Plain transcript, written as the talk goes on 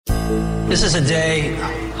This is a day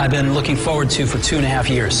I've been looking forward to for 2.5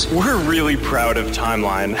 years. We're really proud of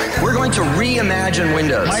Timeline. We're going to reimagine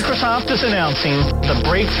Windows. Microsoft is announcing the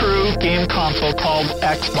breakthrough game console called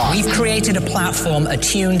Xbox. We've created a platform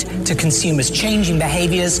attuned to consumers' changing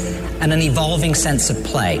behaviors and an evolving sense of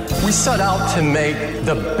play. We set out to make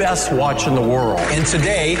the best watch in the world. And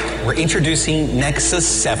today, we're introducing Nexus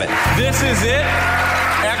 7. This is it,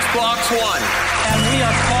 Xbox One. And we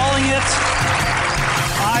are calling it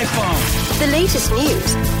iPhone. The latest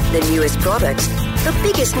news, the newest products, the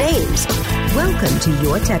biggest names. Welcome to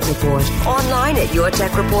Your Tech Report. Online at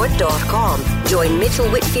YourTechReport.com. Join Mitchell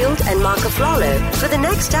Whitfield and Mark Aflalo for the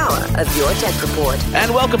next hour of Your Tech Report.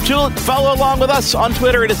 And welcome to it. Follow along with us on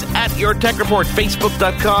Twitter. It is at YourTechReport.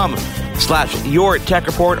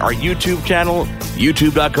 Facebook.com/YourTechReport. Our YouTube channel,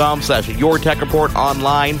 YouTube.com/YourTechReport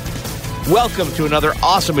online. Welcome to another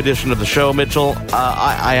awesome edition of the show, Mitchell.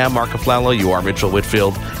 I am Mark Aflalo. You are Mitchell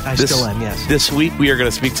Whitfield. I still am, yes. This week, we are going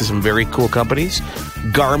to speak to some very cool companies.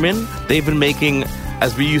 Garmin, they've been making,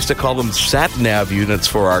 as we used to call them, sat-nav units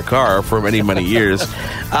for our car for many, many years.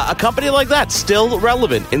 A company like that, still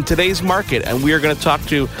relevant in today's market. And we are going to talk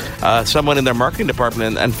to someone in their marketing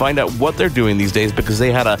department and find out what they're doing these days, because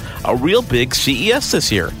they had a real big CES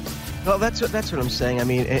this year. Well, that's what I'm saying. I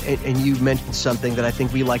mean, and you mentioned something that I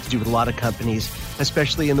think we like to do with a lot of companies,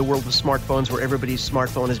 especially in the world of smartphones, where everybody's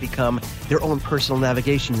smartphone has become their own personal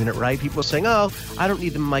navigation unit, right? People are saying, oh, I don't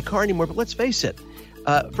need them in my car anymore. But let's face it.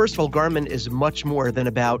 First of all, Garmin is much more than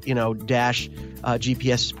about, dash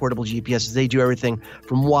GPS, portable GPS. They do everything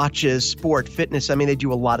from watches, sport, fitness. I mean, they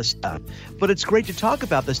do a lot of stuff. But it's great to talk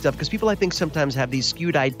about this stuff because people, I think, sometimes have these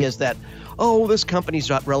skewed ideas that, oh, this company's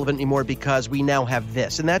not relevant anymore because we now have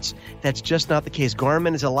this. And that's just not the case.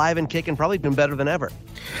 Garmin is alive and kicking, probably been better than ever.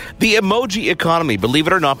 The emoji economy, believe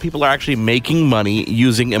it or not, people are actually making money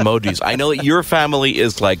using emojis. I know that your family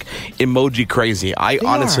is like emoji crazy. I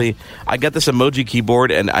get this emoji keyboard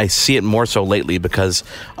and I see it more so lately because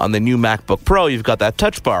on the new MacBook Pro, you've got that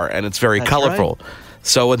touch bar and it's very colorful. Right.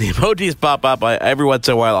 So when the emojis pop up, every once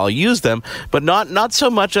in a while I'll use them, but not so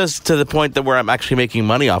much as to the point that where I'm actually making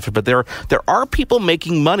money off it. But there are people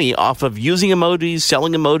making money off of using emojis,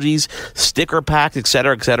 selling emojis, sticker packs, et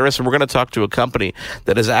cetera, et cetera. So we're going to talk to a company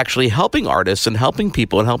that is actually helping artists and helping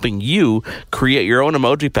people and helping you create your own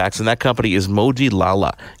emoji packs, and that company is Moji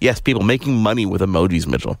Lala. Yes, people making money with emojis,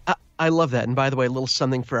 Mitchell. I love that. And by the way, a little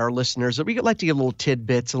something for our listeners. We like to give little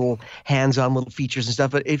tidbits, little hands-on little features and stuff.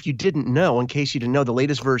 But if you didn't know, in case you didn't know, the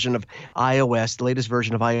latest version of iOS, the latest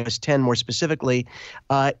version of iOS 10 more specifically,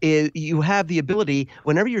 you have the ability,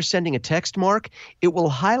 whenever you're sending a text, Mark, it will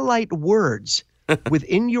highlight words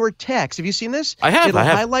within your text. Have you seen this? I have. It'll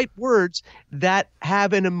highlight words that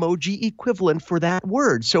have an emoji equivalent for that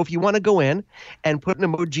word. So if you want to go in and put an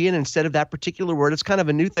emoji in instead of that particular word, it's kind of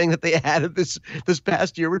a new thing that they added this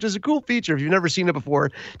past year, which is a cool feature. If you've never seen it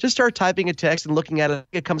before, just start typing a text and looking at it.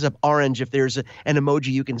 It comes up orange. If there's an emoji,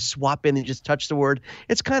 you can swap in and just touch the word.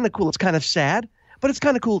 It's kind of cool. It's kind of sad, but it's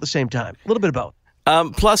kind of cool at the same time. A little bit of both.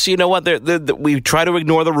 Plus, you know what? We try to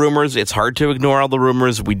ignore the rumors. It's hard to ignore all the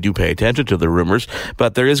rumors. We do pay attention to the rumors.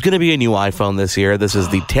 But there is going to be a new iPhone this year. This is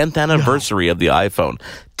the 10th anniversary of the iPhone.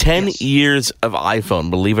 10 years of iPhone,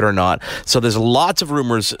 believe it or not. So there's lots of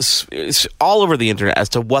rumors all over the internet as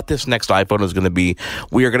to what this next iPhone is going to be.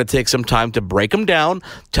 We are going to take some time to break them down,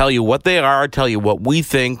 tell you what they are, tell you what we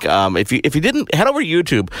think. If you didn't, head over to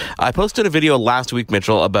YouTube. I posted a video last week,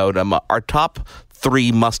 Mitchell, about our top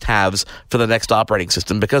 3 must-haves for the next operating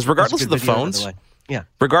system, because regardless of the phones,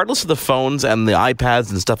 regardless of the phones and the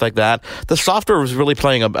iPads and stuff like that, the software was really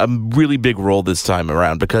playing a really big role this time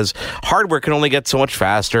around, because hardware can only get so much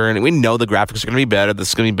faster, and we know the graphics are going to be better, this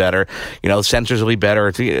is going to be better, sensors will be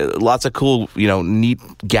better, lots of cool, neat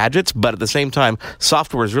gadgets, but at the same time,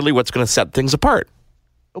 software is really what's going to set things apart.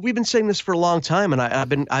 We've been saying this for a long time, and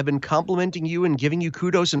I've been complimenting you and giving you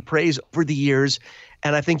kudos and praise over the years.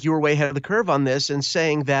 And I think you were way ahead of the curve on this and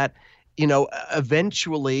saying that,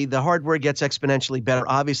 eventually the hardware gets exponentially better,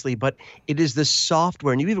 obviously, but it is the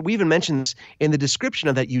software. And we even mentioned this in the description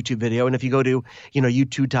of that YouTube video. And if you go to,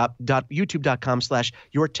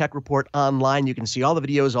 youtube.com/YourTechReport online, you can see all the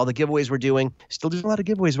videos, all the giveaways we're doing. Still doing a lot of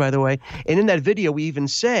giveaways, by the way. And in that video, we even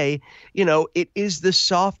say, it is the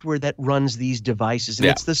software that runs these devices. And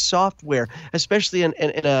it's the software, especially in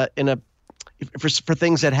a for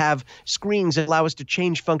things that have screens that allow us to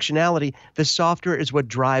change functionality. The software is what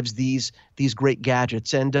drives these these great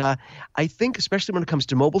gadgets. And I think, especially when it comes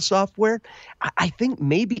to mobile software, I think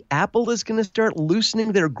maybe Apple is going to start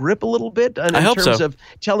loosening their grip a little bit in terms of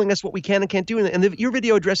telling us what we can and can't do. And your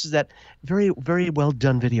video addresses that. Very, very well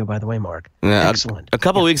done video, by the way, Mark. Yeah, excellent. A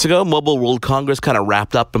couple of weeks ago, Mobile World Congress kind of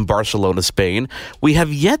wrapped up in Barcelona, Spain. We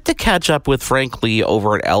have yet to catch up with Frank Lee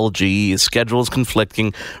over at LG. His schedule is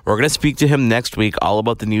conflicting. We're going to speak to him next week all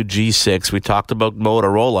about the new G6. We talked about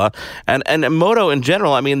Motorola and Moto in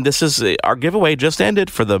general. I mean, this is our giveaway just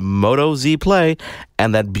ended for the Moto Z Play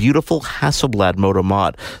and that beautiful Hasselblad Moto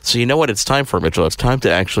Mod. So you know what it's time for, Mitchell? It's time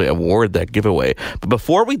to actually award that giveaway. But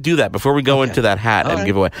before we do that, before we go into that hat and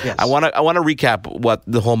giveaway, yes. I want to recap what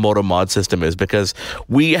the whole Moto Mod system is, because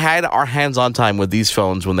we had our hands-on time with these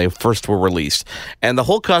phones when they first were released. And the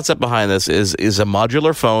whole concept behind this is a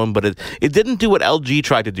modular phone, but it didn't do what LG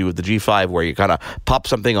tried to do with the G5, where you kind of pop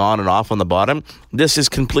something on and off on the bottom. This is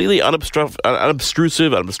completely unobstructive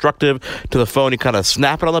to the phone. You kind of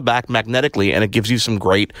snap it on the back magnetically, and it gives you some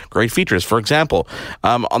great features. For example,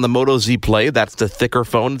 on the Moto Z Play, that's the thicker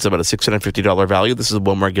phone. It's about a $650 value. This is the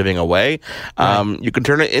one we're giving away. You can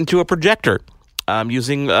turn it into a projector.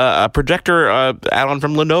 Using a projector add-on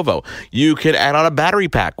from Lenovo. You can add on a battery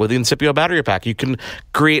pack with the Incipio battery pack. You can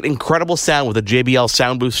create incredible sound with a JBL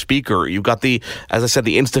Sound Boost speaker. You've got as I said,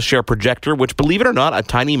 the InstaShare projector, which, believe it or not, a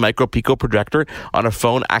tiny micro pico projector on a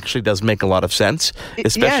phone actually does make a lot of sense,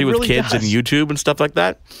 especially with really kids and YouTube and stuff like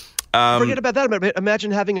that. Forget about that.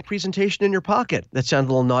 Imagine having a presentation in your pocket. That sounds a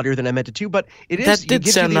little naughtier than I meant it to, but it is. That did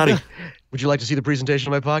sound naughty. Would you like to see the presentation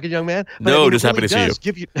in my pocket, young man? But no, just happy to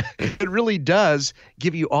see you. It really does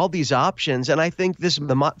give you all these options, and I think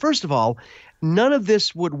first of all, none of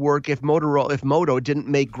this would work if Moto didn't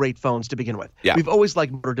make great phones to begin with. Yeah. We've always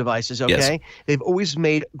liked Moto devices, okay? Yes. They've always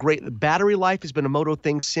made great. Battery life has been a Moto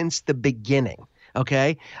thing since the beginning,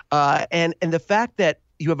 okay? And the fact that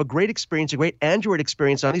you have a great experience, a great Android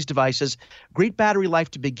experience on these devices, great battery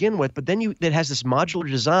life to begin with, but then it has this modular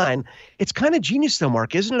design. It's kind of genius though,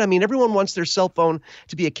 Mark, isn't it? I mean, everyone wants their cell phone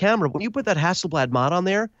to be a camera. When you put that Hasselblad mod on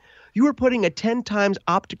there, you are putting a 10 times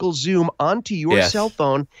optical zoom onto your cell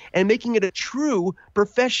phone and making it a true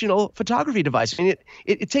professional photography device. I mean,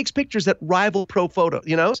 it takes pictures that rival pro photo,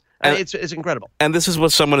 you know? And it's incredible. And this is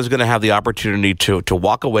what someone is going to have the opportunity to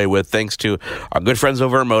walk away with, thanks to our good friends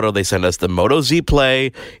over at Moto. They send us the Moto Z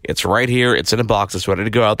Play. It's right here. It's in a box. It's ready to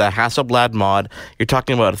go out. That Hasselblad mod. You're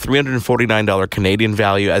talking about a $349 Canadian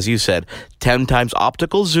value. As you said, 10 times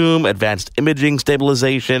optical zoom, advanced imaging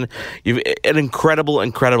stabilization. You've an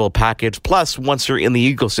incredible package. Plus, once you're in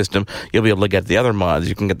the ecosystem, you'll be able to get the other mods.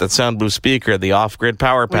 You can get the Sound Boost speaker, the off-grid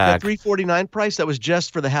power pack. The $349 price, that was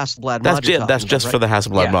just for the Hasselblad mod. That's just for the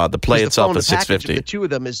Hasselblad mod. The Play itself is $650. The two of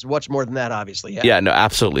them is much more than that, obviously. Yeah, no,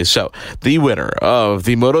 absolutely. So, the winner of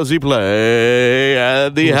the Moto Z Play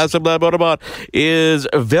and the Hasselblad Moto Mod is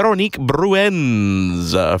Veronique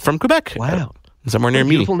Bruens from Quebec. Wow. Somewhere near me.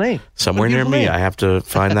 Beautiful name. Somewhere near me. I have to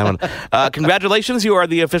find that one. Congratulations. You are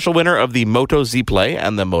the official winner of the Moto Z Play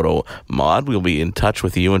and the Moto Mod. We'll be in touch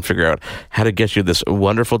with you and figure out how to get you this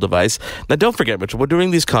wonderful device. Now, don't forget, Mitchell, we're doing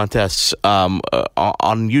these contests on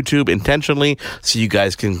YouTube intentionally so you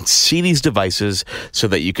guys can see these devices, so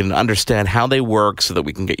that you can understand how they work, so that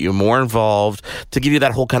we can get you more involved, to give you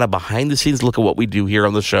that whole kind of behind-the-scenes look at what we do here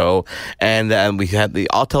on the show. And we had the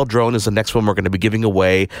Autel drone is the next one we're going to be giving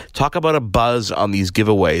away. Talk about a buzz on these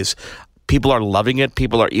giveaways. People are loving it.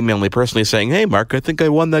 People are emailing me personally saying, "Hey, Mark, I think I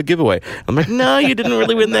won that giveaway." I'm like, "No, you didn't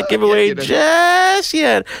really win that giveaway just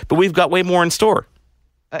yet." But we've got way more in store.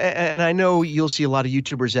 And I know you'll see a lot of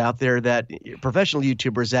YouTubers out there, professional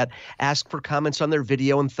YouTubers that ask for comments on their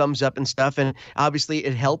video and thumbs up and stuff. And obviously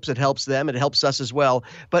it helps them. It helps us as well.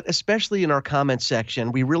 But especially in our comment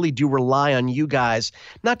section, we really do rely on you guys,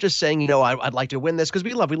 not just saying, I'd like to win this, because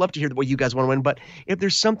we love to hear what you guys want to win. But if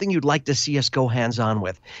there's something you'd like to see us go hands-on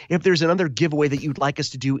with, if there's another giveaway that you'd like us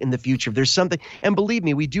to do in the future, if there's something, and believe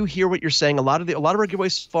me, we do hear what you're saying. A lot of our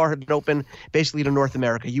giveaways so far have been open basically to North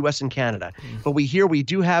America, U.S. and Canada. But we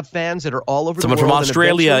do have fans that are all over the world. Someone from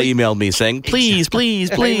Australia emailed me saying, please.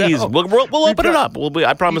 We'll open it up.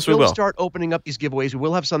 I promise we will. We'll start opening up these giveaways. We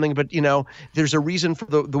will have something, but there's a reason for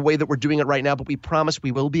the way that we're doing it right now, but we promise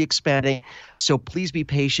we will be expanding. So please be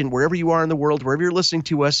patient. Wherever you are in the world, wherever you're listening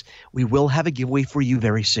to us, we will have a giveaway for you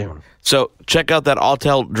very soon. So check out that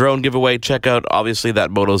Autel drone giveaway. Check out, obviously,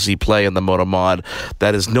 that Moto Z Play and the Moto Mod.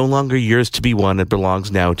 That is no longer yours to be won. It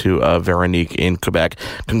belongs now to Veronique in Quebec.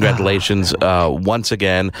 Congratulations once again.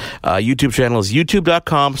 again. YouTube channel is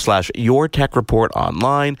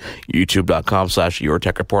youtube.com/YourTechReportOnline.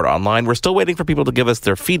 youtube.com/YourTechReportOnline. We're still waiting for people to give us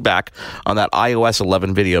their feedback on that iOS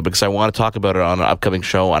 11 video because I want to talk about it on an upcoming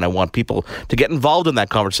show, and I want people to get involved in that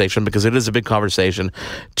conversation because it is a big conversation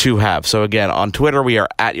to have. So again, on Twitter, we are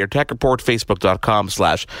at YourTechReport,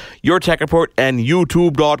 Facebook.com/YourTechReport, and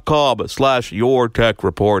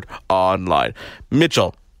YouTube.com/YourTechReportOnline.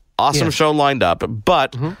 Mitchell, awesome show lined up,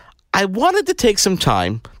 but I wanted to take some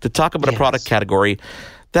time to talk about a product category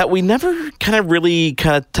that we never really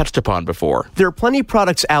touched upon before. There are plenty of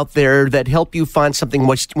products out there that help you find something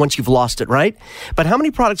once you've lost it, right? But how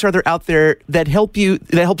many products are there out there that help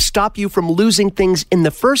stop you from losing things in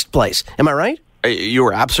the first place? Am I right? You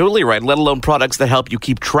are absolutely right, let alone products that help you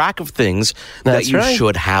keep track of things that you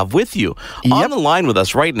should have with you. Yep. On the line with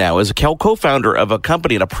us right now is a co-founder of a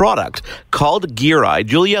company and a product called GearEye,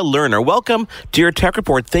 Julia Lerner. Welcome to your Tech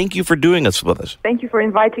Report. Thank you for doing this with us. Thank you for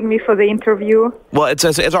inviting me for the interview. Well,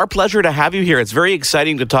 it's our pleasure to have you here. It's very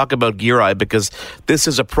exciting to talk about GearEye because this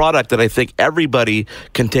is a product that I think everybody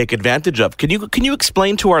can take advantage of. Can you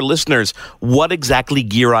explain to our listeners what exactly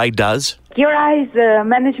GearEye does? GearEye is a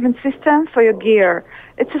management system for your gear.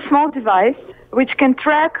 It's a small device which can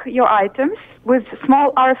track your items with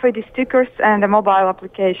small RFID stickers and a mobile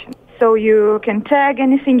application. So you can tag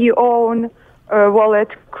anything you own,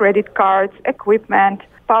 wallet, credit cards, equipment,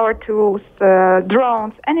 power tools,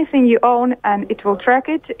 drones, anything you own, and it will track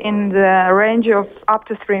it in the range of up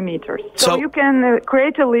to 3 meters. So you can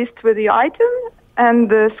create a list with your item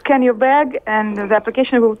and scan your bag, and the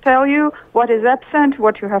application will tell you what is absent,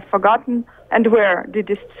 what you have forgotten, and where did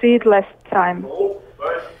you see it last time.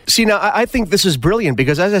 See, now, I think this is brilliant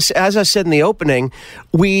because, as I said in the opening,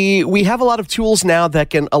 we have a lot of tools now that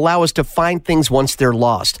can allow us to find things once they're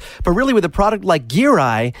lost. But really, with a product like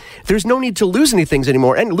GearEye, there's no need to lose anything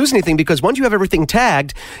because once you have everything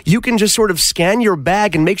tagged, you can just sort of scan your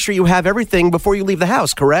bag and make sure you have everything before you leave the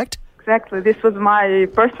house, correct? Exactly. This was my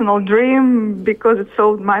personal dream because it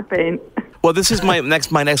solved my pain. Well, this is my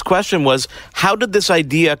next question was, how did this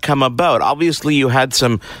idea come about? Obviously, you had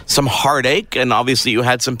some heartache, and obviously you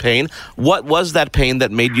had some pain. What was that pain that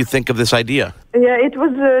made you think of this idea? Yeah, it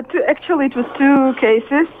was two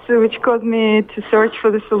cases which caused me to search for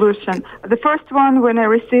the solution. The first one, when I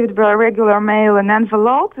received by regular mail an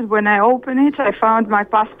envelope, and when I opened it, I found my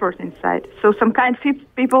passport inside. So some kind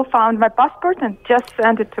people found my passport and just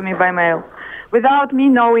sent it to me by mail, without me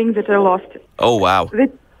knowing that I lost it. Oh, wow.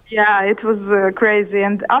 Yeah, it was crazy.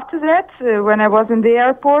 And after that, when I was in the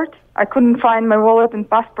airport, I couldn't find my wallet and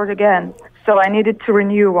passport again. So I needed to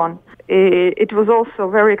renew one. It was also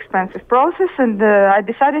a very expensive process, and I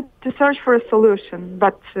decided to search for a solution.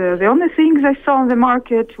 But the only things I saw on the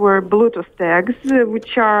market were Bluetooth tags,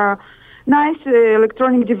 which are nice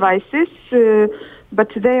electronic devices,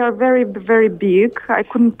 but they are very, very big. I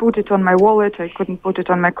couldn't put it on my wallet. I couldn't put it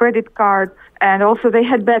on my credit card. And also they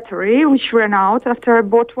had battery, which ran out after I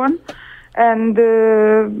bought one. And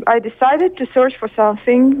I decided to search for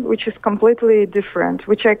something which is completely different,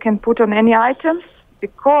 which I can put on any items,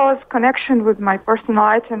 because connection with my personal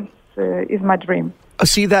items is my dream.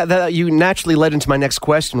 See, that you naturally led into my next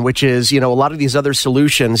question, which is, a lot of these other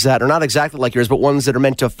solutions that are not exactly like yours, but ones that are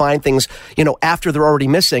meant to find things, after they're already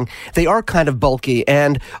missing, they are kind of bulky.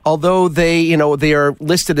 And although they are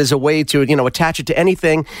listed as a way to, attach it to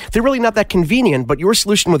anything, they're really not that convenient. But your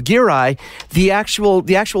solution with GearEye, the actual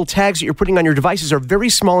tags that you're putting on your devices are very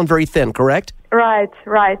small and very thin, correct? Right,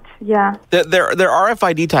 yeah. They're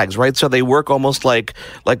RFID tags, right? So they work almost like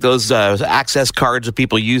those access cards that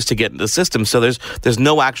people use to get into the system. So there's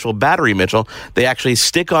no actual battery, Mitchell. They actually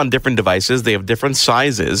stick on different devices. They have different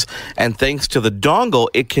sizes, and thanks to the dongle,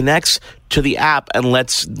 it connects to the app and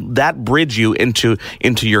lets that bridge you into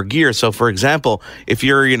your gear. So, for example, if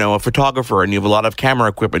you're a photographer and you have a lot of camera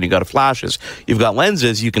equipment, you got flashes, you've got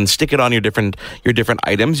lenses, you can stick it on your different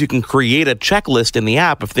items. You can create a checklist in the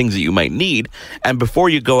app of things that you might need, and before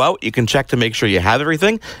you go out, you can check to make sure you have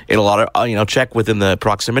everything. It'll check within the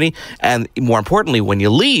proximity, and more importantly, when you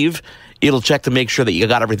leave, it'll check to make sure that you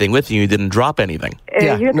got everything with you didn't drop anything.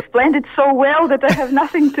 You explained it so well that I have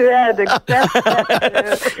nothing to add, except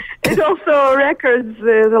that it also records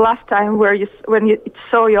the last time when it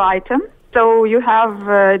saw your item. So you have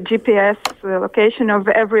GPS location of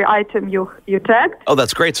every item you tagged. Oh,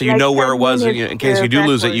 that's great. So you know where it was. In case you do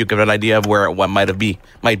lose it, you have an idea of where it might be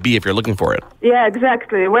if you're looking for it. Yeah,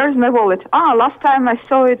 exactly. Where's my wallet? Last time I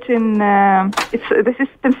saw it in the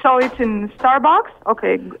system saw it in Starbucks.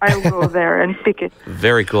 Okay, I'll go there and pick it.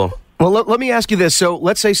 Very cool. Well, let me ask you this. So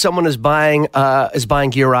let's say someone is buying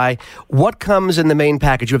Gear Eye. What comes in the main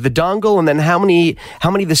package? You have the dongle, and then how many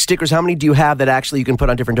of the stickers, how many do you have that actually you can put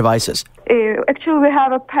on different devices? Actually, we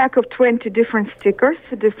have a pack of 20 different stickers,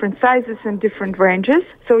 different sizes and different ranges.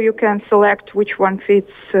 So you can select which one fits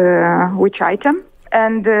which item.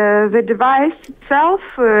 And the device itself,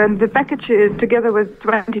 the package together with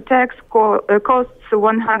 20 tags costs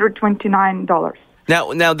 $129.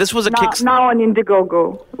 Now this was a Kickstarter. Now on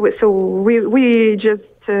Indiegogo. So we just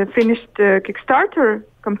finished the Kickstarter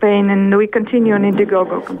campaign, and we continue on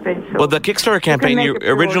Indiegogo campaign. So well, the Kickstarter campaign,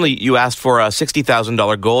 originally you asked for a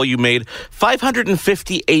 $60,000 goal. You made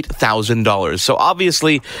 $558,000. So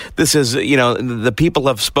obviously, this is, the people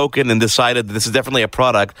have spoken and decided that this is definitely a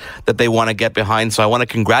product that they want to get behind. So I want to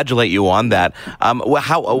congratulate you on that.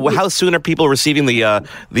 How soon are people receiving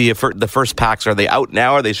the first packs? Are they out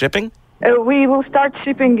now? Are they shipping? We will start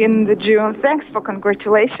shipping in June. Thanks for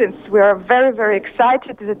congratulations. We are very, very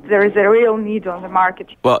excited that there is a real need on the market.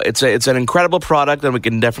 Well, it's an incredible product, and we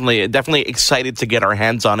can definitely excited to get our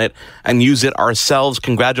hands on it and use it ourselves.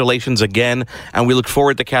 Congratulations again, and we look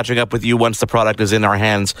forward to catching up with you once the product is in our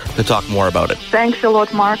hands to talk more about it. Thanks a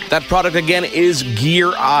lot, Mark. That product again is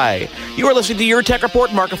Gear Eye. You are listening to Your Tech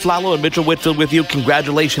Report. Mark Aflalo and Mitchell Whitfield with you.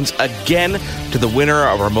 Congratulations again to the winner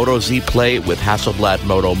of our Moto Z Play with Hasselblad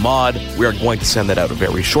Moto Mod. We are going to send that out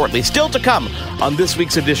very shortly. Still to come on this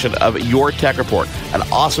week's edition of Your Tech Report. An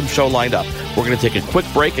awesome show lined up. We're going to take a quick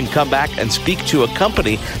break and come back and speak to a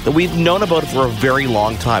company that we've known about for a very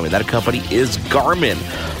long time, and that company is Garmin.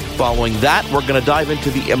 Following that, we're going to dive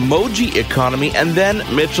into the emoji economy, and then,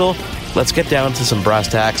 Mitchell, let's get down to some brass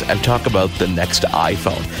tacks and talk about the next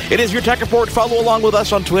iPhone. It is Your Tech Report. Follow along with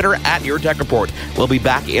us on Twitter at Your Tech Report. We'll be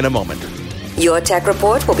back in a moment. Your Tech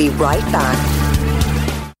Report will be right back.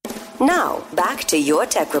 Now, back to Your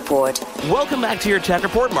Tech Report. Welcome back to Your Tech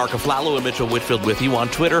Report. Mark Aflalo and Mitchell Whitfield with you on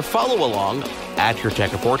Twitter. Follow along at Your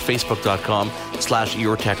Tech Report,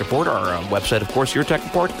 Facebook.com/Your Tech Report, our website, of course,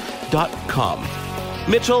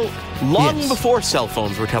 YourTechReport.com. Mitchell, long before cell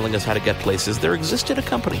phones were telling us how to get places, there existed a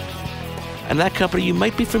company. And that company you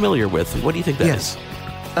might be familiar with. What do you think that is?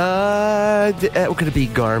 Could it be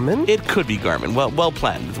Garmin? It could be Garmin. Well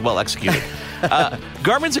planned, well executed.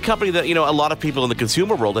 Garmin's a company that, a lot of people in the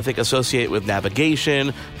consumer world, I think, associate with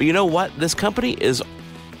navigation. But you know what? This company is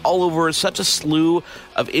all over such a slew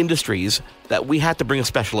of industries that we had to bring a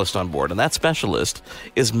specialist on board. And that specialist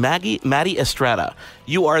is Maddie Estrada.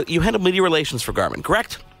 You handle media relations for Garmin,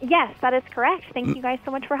 correct? Yes, that is correct. Thank you guys so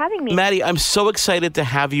much for having me. Maddie, I'm so excited to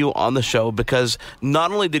have you on the show because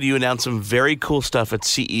not only did you announce some very cool stuff at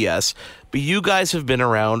CES, but you guys have been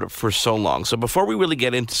around for so long. So before we really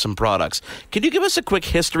get into some products, can you give us a quick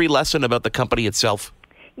history lesson about the company itself?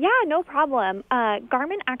 Yeah, no problem.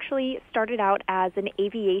 Garmin actually started out as an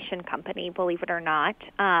aviation company, believe it or not.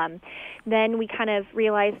 Then we kind of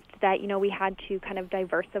realized that, we had to kind of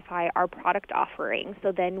diversify our product offering.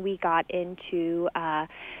 So then we got into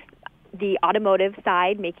the automotive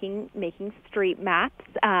side, making street maps,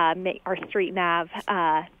 our street nav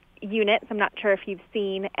units. I'm not sure if you've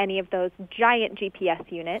seen any of those giant GPS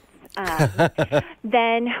units.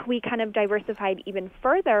 Then we kind of diversified even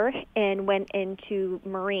further and went into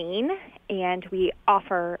marine, and we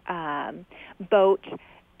offer boat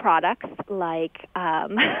products like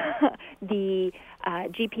the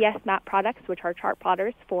GPS map products, which are chart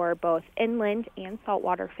plotters for both inland and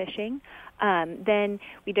saltwater fishing. Then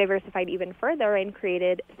we diversified even further and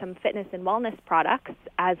created some fitness and wellness products,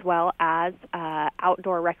 as well as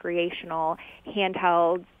outdoor recreational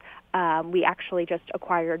handhelds. We actually just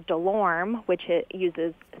acquired DeLorme, which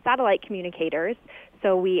uses satellite communicators.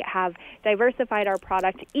 So we have diversified our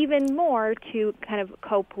product even more to kind of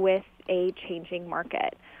cope with a changing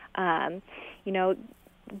market.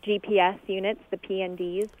 GPS units, the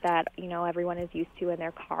PNDs that, everyone is used to in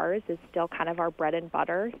their cars is still kind of our bread and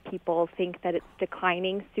butter. People think that it's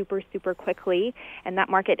declining super, super quickly, and that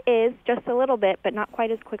market is just a little bit, but not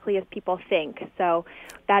quite as quickly as people think. So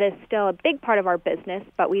that is still a big part of our business,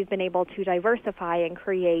 but we've been able to diversify and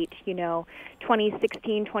create,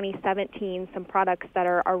 2016, 2017, some products that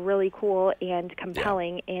are really cool and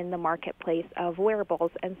compelling in the marketplace of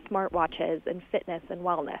wearables and smartwatches and fitness and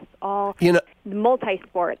wellness, all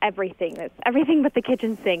multi-sport, everything but the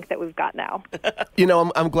kitchen sink that we've got now.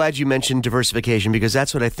 I'm glad you mentioned diversification, because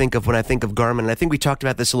that's what I think of when I think of Garmin. And I think we talked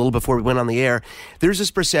about this a little before we went on the air. There's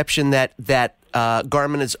this perception that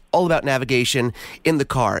Garmin is all about navigation in the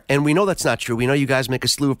car. And we know that's not true. We know you guys make a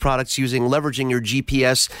slew of products leveraging your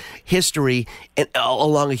GPS history and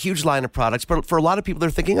along a huge line of products. But for a lot of people, they're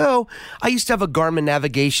thinking, oh, I used to have a Garmin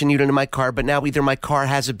navigation unit in my car, but now either my car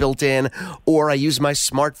has it built in or I use my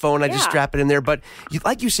smartphone. I just strap it in there. But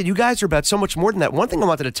like you said, you guys are about so much more than that. One thing I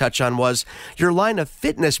wanted to touch on was your line of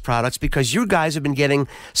fitness products, because you guys have been getting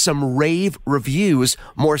some rave reviews,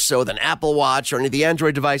 more so than Apple Watch or any of the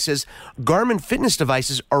Android devices. Garmin fitness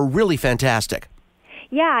devices are really fantastic.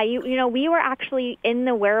 Yeah, you know, we were actually in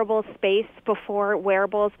the wearable space before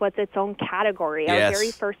wearables was its own category. Yes. Our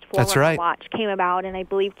very first Forerunner watch came about in, I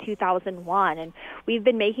believe, 2001, and we've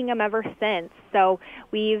been making them ever since. So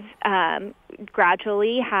we've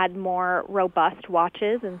gradually had more robust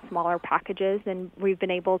watches and smaller packages, and we've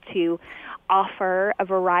been able to offer a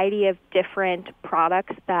variety of different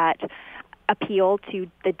products that appeal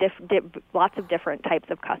to the lots of different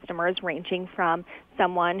types of customers, ranging from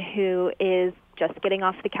someone who is just getting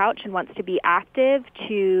off the couch and wants to be active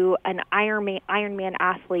to an Ironman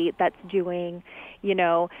athlete that's doing,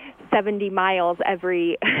 70 miles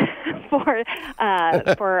every for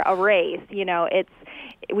a race.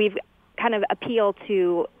 We've kind of appealed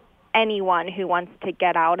to anyone who wants to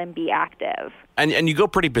get out and be active. And you go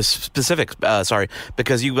pretty specific,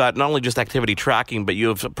 because you've got not only just activity tracking, but you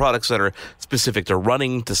have products that are specific to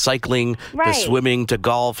running, to cycling, to swimming, to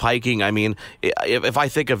golf, hiking. I mean, if I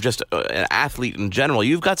think of just an athlete in general,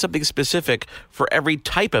 you've got something specific for every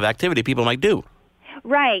type of activity people might do.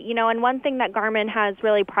 Right. And one thing that Garmin has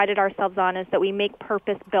really prided ourselves on is that we make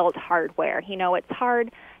purpose-built hardware. It's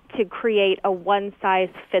hard to create a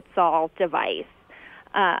one-size-fits-all device.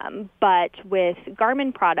 But with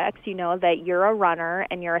Garmin products, you know that you're a runner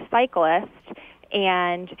and you're a cyclist,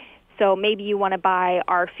 and so maybe you want to buy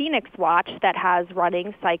our Phoenix watch that has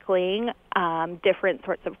running, cycling, different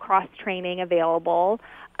sorts of cross-training available.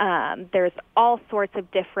 There's all sorts of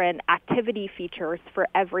different activity features for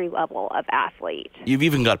every level of athlete. You've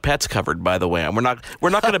even got pets covered, by the way. And we're not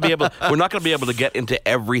going to be able to get into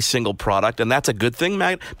every single product, and that's a good thing,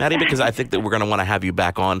 Maddie, because I think that we're going to want to have you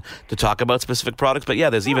back on to talk about specific products. But yeah,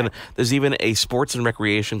 there's even a sports and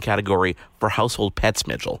recreation category for household pets,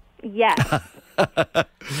 Mitchell. Yes.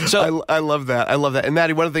 So I love that. And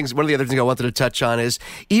Maddie, one of the other things I wanted to touch on is,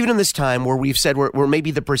 even in this time where we've said where maybe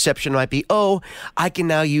the perception might be, oh, I can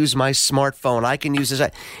now use my smartphone, I can use this.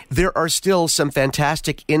 There are still some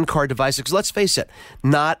fantastic in-car devices. 'Cause let's face it,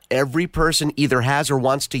 not every person either has or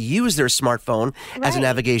wants to use their smartphone as a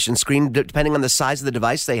navigation screen, depending on the size of the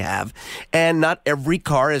device they have. And not every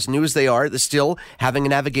car, as new as they are, still having a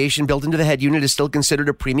navigation built into the head unit is still considered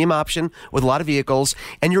a premium option with a lot of vehicles.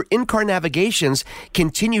 And your in-car navigations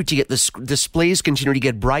continue to get, the displays continue to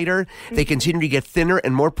get brighter, they continue to get thinner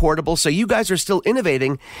and more portable. So you guys are still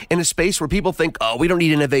innovating in a space where people think, oh, we don't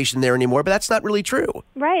need innovation there anymore, but that's not really true.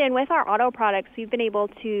 Right, and with our auto products, we've been able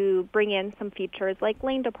to bring in some features like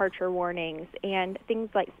lane departure warnings and things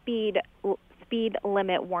like speed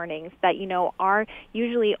limit warnings that, are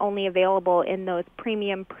usually only available in those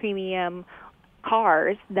premium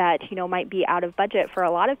cars that might be out of budget for a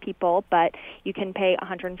lot of people, but you can pay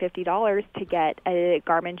 $150 to get a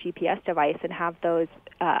Garmin GPS device and have those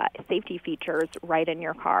safety features right in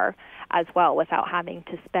your car as well, without having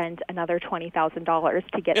to spend another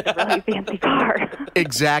 $20,000 to get a really fancy car.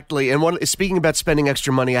 Exactly. And speaking about spending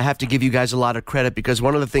extra money, I have to give you guys a lot of credit, because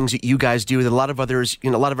one of the things that you guys do that a lot of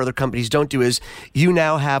other companies don't do is you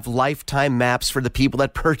now have lifetime maps for the people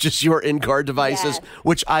that purchase your in-car devices,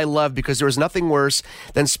 which I love, because there is nothing worse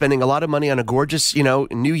than spending a lot of money on a gorgeous,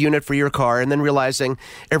 new unit for your car and then realizing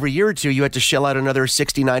every year or two you had to shell out another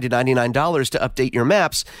 $69 to $99 to update your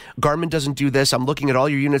maps. Garmin doesn't do this. I'm looking at all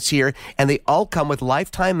your units here, and they all come with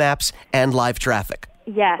lifetime maps and live traffic.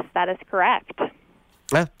 Yes, that is correct.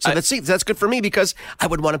 That's good for me, because I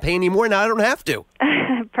wouldn't want to pay any more. Now I don't have to.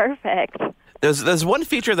 Perfect. There's one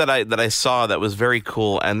feature that I saw that was very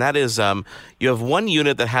cool, and that is you have one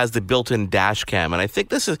unit that has the built-in dash cam, and I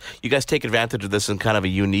think you guys take advantage of this in kind of a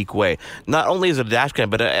unique way. Not only is it a dash cam,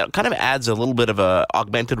 but it kind of adds a little bit of a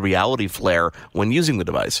augmented reality flair when using the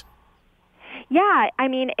device. Yeah, I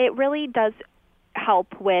mean, it really does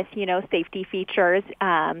help with, safety features.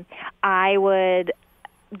 I would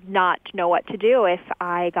not know what to do if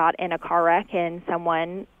I got in a car wreck and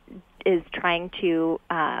someone is trying to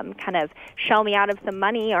kind of shell me out of some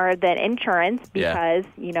money or the insurance because,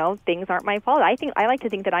 things aren't my fault. I like to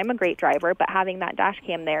think that I'm a great driver, but having that dash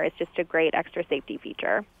cam there is just a great extra safety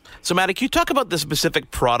feature. So, Maddie, can you talk about the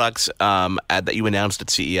specific products that you announced at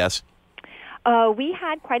CES? We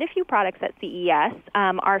had quite a few products at CES.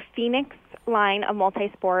 Our Phoenix line of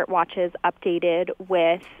multi-sport watches updated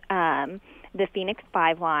with the Fenix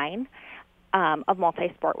 5 line of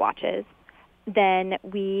multi-sport watches. Then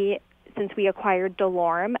since we acquired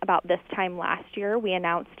DeLorme about this time last year, we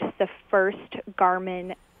announced the first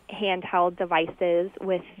Garmin handheld devices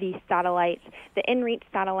with the inReach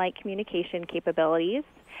satellite communication capabilities.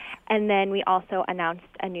 And then we also announced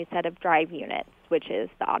a new set of drive units, which is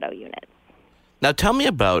the auto units. Now, tell me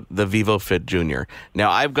about the VivoFit Junior. Now,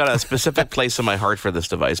 I've got a specific place in my heart for this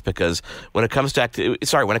device because when it comes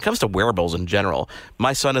to wearables in general,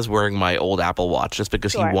 my son is wearing my old Apple Watch just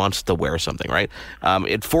because he wants to wear something, right?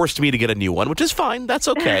 It forced me to get a new one, which is fine. That's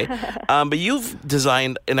okay. But you've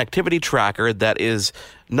designed an activity tracker that is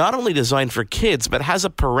not only designed for kids, but has a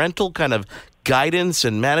parental kind of guidance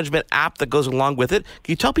and management app that goes along with it.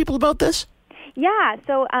 Can you tell people about this? Yeah,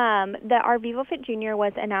 so our VivoFit Junior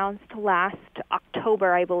was announced last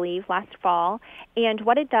October, I believe, last fall. And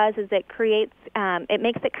what it does is it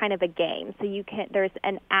makes it kind of a game. So there's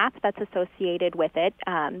an app that's associated with it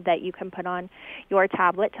that you can put on your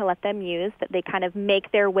tablet to let them use, that they kind of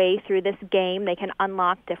make their way through this game. They can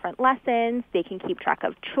unlock different lessons. They can keep track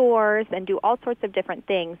of chores and do all sorts of different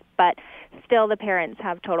things. But still, the parents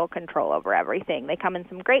have total control over everything. They come in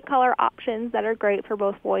some great color options that are great for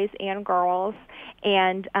both boys and girls.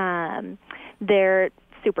 And they're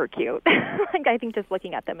super cute. I think just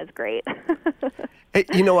looking at them is great. Hey,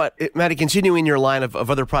 you know what, Maddie? Continuing your line of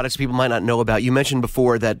other products people might not know about, you mentioned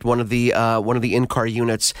before that one of the in-car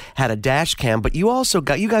units had a dash cam, but you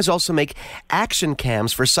guys also make action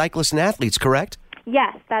cams for cyclists and athletes, correct?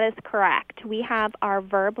 Yes, that is correct. We have our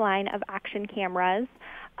Verb line of action cameras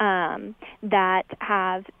that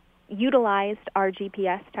have utilized our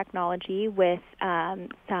GPS technology with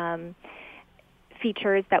some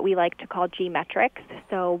features that we like to call G-metrics.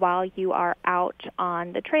 So while you are out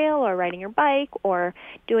on the trail or riding your bike or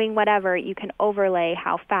doing whatever, you can overlay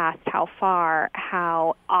how fast, how far,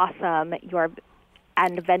 how awesome your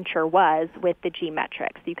adventure was with the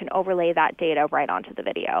G-metrics. You can overlay that data right onto the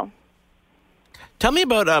video. Tell me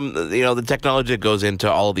about the technology that goes into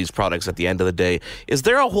all of these products at the end of the day. Is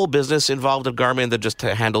there a whole business involved at Garmin that just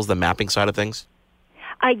handles the mapping side of things?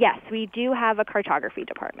 Yes, we do have a cartography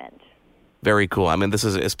department. Very cool. I mean, this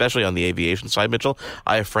is especially on the aviation side, Mitchell.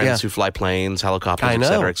 I have friends who fly planes, helicopters,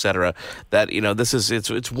 et cetera. That this is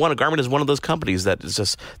Garmin is one of those companies that is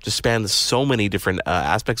just spans so many different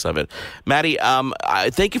aspects of it. Maddie,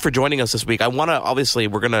 thank you for joining us this week. We're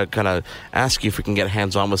going to kind of ask you if we can get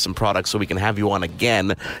hands on with some products so we can have you on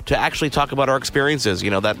again to actually talk about our experiences.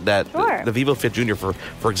 Sure. The VivoFit Junior,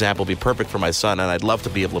 for example, would be perfect for my son, and I'd love to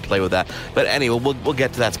be able to play with that. But anyway, we'll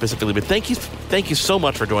get to that specifically. But thank you so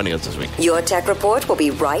much for joining us this week. Your Tech Report will be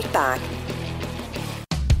right back.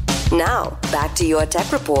 Now, back to Your Tech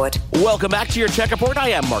Report. Welcome back to Your Tech Report.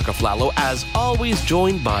 I am Mark Aflalo, as always,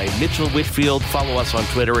 joined by Mitchell Whitfield. Follow us on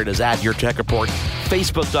Twitter. It is at Your Tech Report.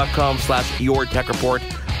 Facebook.com/Your Tech Report.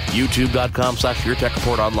 YouTube.com/Your Tech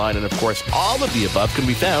Report online. And, of course, all of the above can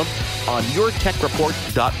be found on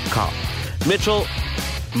YourTechReport.com. Mitchell,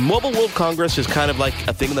 Mobile World Congress is kind of like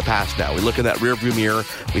a thing in the past now. We look in that rearview mirror.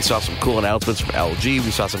 We saw some cool announcements from LG. We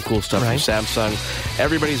saw some cool stuff from Samsung.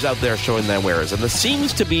 Everybody's out there showing their wares. And this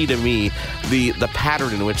seems to be, to me, the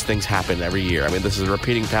pattern in which things happen every year. I mean, this is a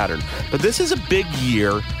repeating pattern. But this is a big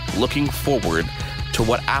year looking forward to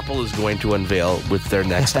what Apple is going to unveil with their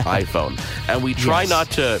next iPhone. And we try not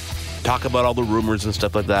to talk about all the rumors and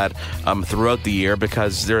stuff like that throughout the year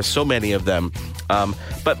because there are so many of them.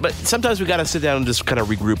 But sometimes we got to sit down and just kind of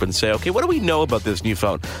regroup and say, okay, what do we know about this new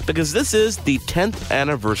phone? Because this is the 10th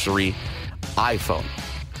anniversary iPhone.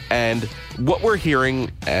 And what we're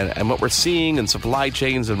hearing and what we're seeing in supply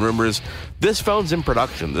chains and rumors, this phone's in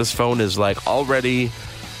production. This phone is like already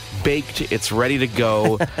baked. It's ready to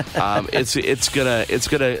go. It's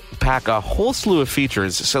gonna pack a whole slew of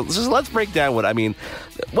features. So let's break down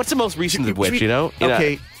what's the most recent of which,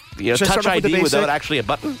 Okay. Touch ID without actually a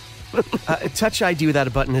button? Touch ID without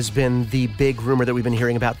a button has been the big rumor that we've been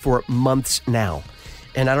hearing about for months now.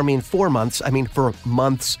 And I don't mean 4 months, I mean for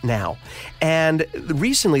months now. And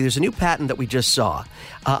recently, there's a new patent that we just saw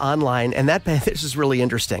online, and this is really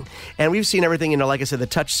interesting. And we've seen everything, like I said, the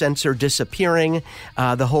touch sensor disappearing,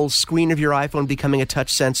 the whole screen of your iPhone becoming a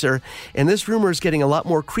touch sensor. And this rumor is getting a lot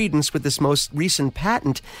more credence with this most recent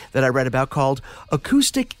patent that I read about called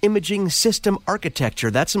Acoustic Imaging System Architecture.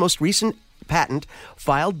 That's the most recent patent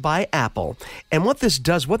filed by Apple. And what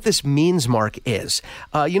this means, Mark, is,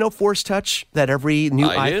 Force Touch that every new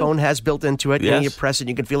iPhone has built into it. Yes. You press it,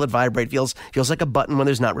 you can feel it vibrate. Feels like a button when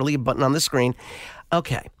there's not really a button on the screen.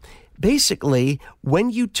 Okay. Basically, when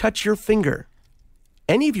you touch your finger,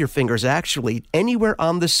 any of your fingers actually, anywhere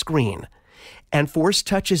on the screen, and Force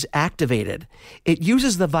Touch is activated, it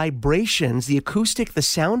uses the vibrations, the acoustic, the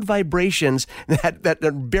sound vibrations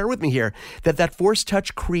that bear with me here, that Force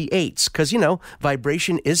Touch creates. Because,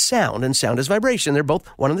 vibration is sound and sound is vibration. They're both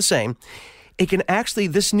one and the same. It can actually,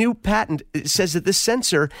 this new patent says that this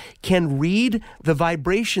sensor can read the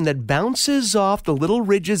vibration that bounces off the little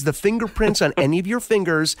ridges, the fingerprints on any of your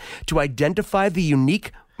fingers to identify the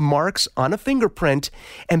unique marks on a fingerprint,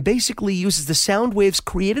 and basically uses the sound waves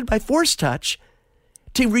created by Force Touch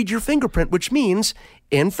to read your fingerprint, which means,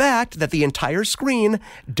 in fact, that the entire screen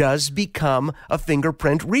does become a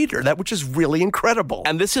fingerprint reader, which is really incredible.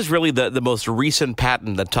 And this is really the most recent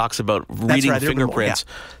patent that talks about reading fingerprints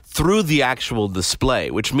through the actual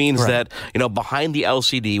display, which means that, behind the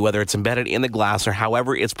LCD, whether it's embedded in the glass or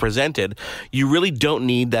however it's presented, you really don't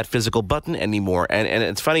need that physical button anymore. And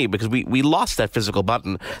it's funny because we lost that physical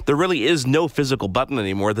button. There really is no physical button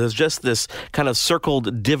anymore. There's just this kind of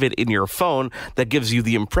circled divot in your phone that gives you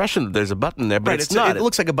the impression that there's a button there, but it's not. It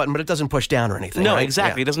looks like a button, but it doesn't push down or anything. No, right?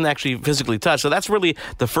 exactly. It doesn't actually physically touch. So that's really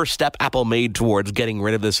the first step Apple made towards getting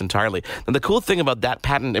rid of this entirely. And the cool thing about that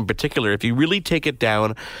patent in particular, if you really take it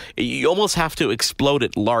down, you almost have to explode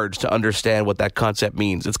it large to understand what that concept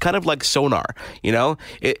means. It's kind of like sonar,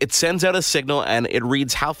 It sends out a signal and it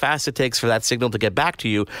reads how fast it takes for that signal to get back to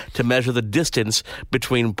you to measure the distance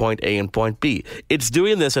between point A and point B. It's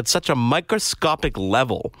doing this at such a microscopic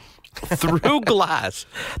level through glass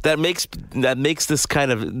that makes this kind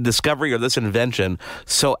of discovery or this invention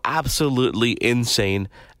so absolutely insane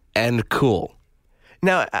and cool.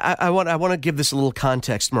 Now, I want to give this a little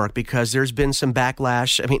context, Mark, because there's been some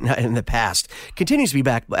backlash. I mean, in the past, continues to be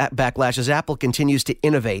backlash as Apple continues to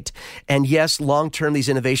innovate. And yes, long-term, these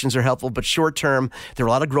innovations are helpful, but short-term, there are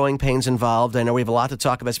a lot of growing pains involved. I know we have a lot to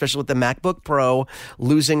talk about, especially with the MacBook Pro,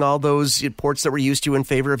 losing all those ports that we're used to in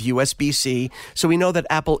favor of USB-C. So we know that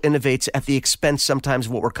Apple innovates at the expense sometimes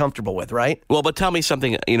of what we're comfortable with, right? Well, but tell me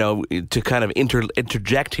something, to kind of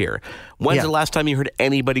interject here. When's the last time you heard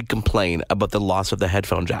anybody complain about the loss of the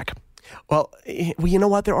headphone jack? Well, you know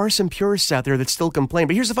what? There are some purists out there that still complain.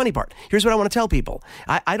 But here's the funny part. Here's what I want to tell people.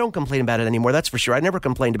 I don't complain about it anymore, that's for sure. I never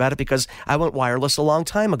complained about it because I went wireless a long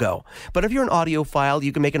time ago. But if you're an audiophile,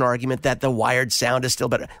 you can make an argument that the wired sound is still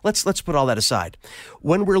better. Let's put all that aside.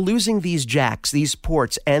 When we're losing these jacks, these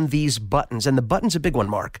ports, and these buttons, and the button's a big one,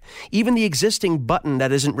 Mark. Even the existing button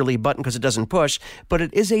that isn't really a button because it doesn't push, but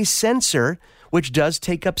it is a sensor which does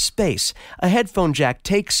take up space. A headphone jack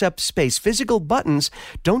takes up space. Physical buttons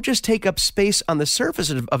don't just take up space on the surface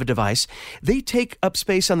of a device, they take up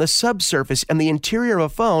space on the subsurface and the interior of a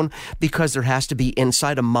phone because there has to be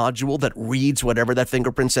inside a module that reads whatever that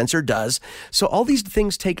fingerprint sensor does. So all these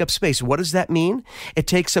things take up space. What does that mean? It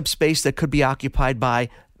takes up space that could be occupied by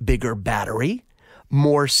bigger battery,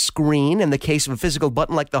 more screen. In the case of a physical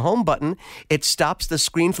button like the home button, it stops the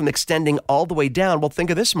screen from extending all the way down. Well, think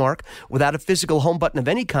of this, Mark. Without a physical home button of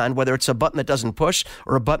any kind, whether it's a button that doesn't push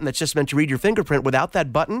or a button that's just meant to read your fingerprint, without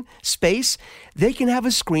that button space, they can have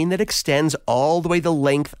a screen that extends all the way the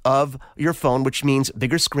length of your phone, which means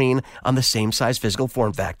bigger screen on the same size physical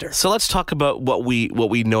form factor. So let's talk about what we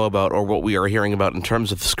know about or what we are hearing about in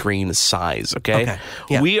terms of screen size, okay?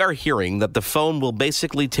 Yeah. We are hearing that the phone will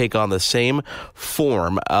basically take on the same form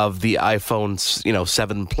of the iPhone,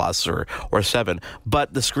 7 Plus or 7,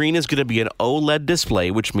 but the screen is going to be an OLED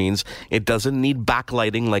display, which means it doesn't need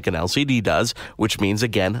backlighting like an LCD does, which means,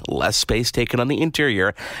 again, less space taken on the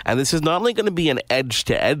interior. And this is not only going to be an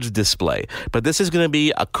edge-to-edge display, but this is going to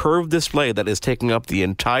be a curved display that is taking up the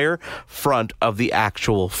entire front of the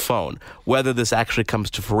actual phone. Whether this actually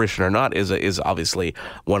comes to fruition or not is obviously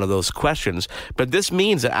one of those questions. But this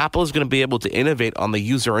means that Apple is going to be able to innovate on the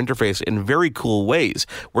user interface in very cool ways.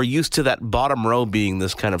 We're used to that bottom row being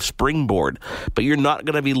this kind of springboard, but you're not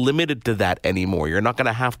going to be limited to that anymore. You're not going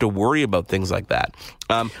to have to worry about things like that.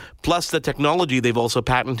 Plus, the technology they've also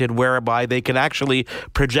patented whereby they can actually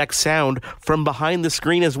project sound from behind the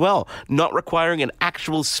screen as well, not requiring an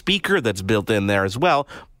actual speaker that's built in there as well.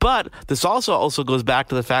 But this also goes back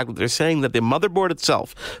to the fact that they're saying that the motherboard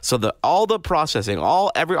itself, so all the processing,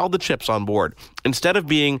 all the chips on board, instead of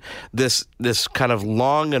being this kind of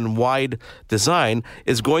long and wide design,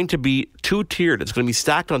 is going to be two-tiered. It's going to be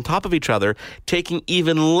stacked on top of each other, taking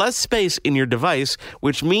even less space in your device,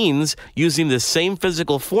 which means using the same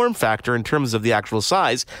physical form factor in terms of the actual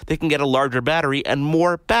size, they can get a larger battery and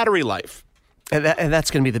more battery life. And that's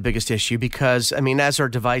going to be the biggest issue because, I mean, as our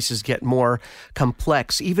devices get more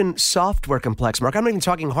complex, even software complex, Mark, I'm not even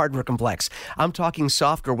talking hardware complex. I'm talking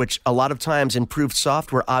software, which a lot of times improved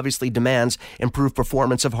software obviously demands improved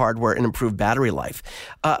performance of hardware and improved battery life.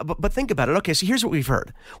 But think about it. Okay, so here's what we've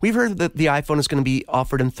heard. We've heard that the iPhone is going to be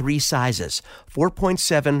offered in 3 sizes,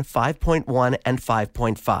 4.7, 5.1, and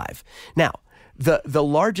 5.5. Now, the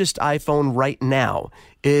largest iPhone right now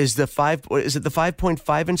is the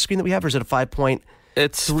 5.5 inch screen that we have, or is it a 5.3?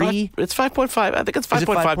 It's 5.5. I think it's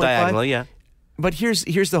 5.5 diagonally, yeah. But here's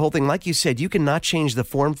the whole thing. Like you said, you cannot change the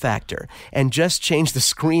form factor and just change the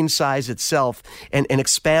screen size itself and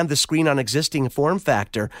expand the screen on existing form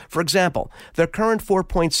factor. For example, the current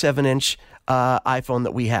 4.7 inch iPhone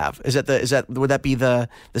that we have, would that be the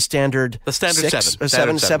standard? The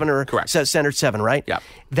standard 7 or correct. Standard 7, right? Yeah.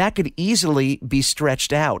 That could easily be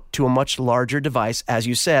stretched out to a much larger device, as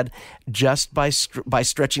you said, just by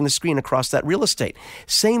stretching the screen across that real estate.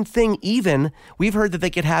 Same thing. Even we've heard that they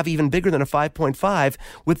could have even bigger than a 5.5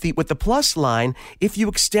 with the Plus line. If you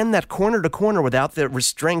extend that corner to corner without the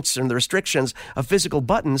restraints and the restrictions of physical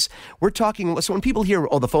buttons, we're talking. So when people hear,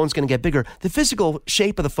 "Oh, the phone's going to get bigger," the physical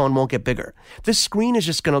shape of the phone won't get bigger. The screen is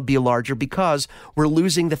just going to be larger because we're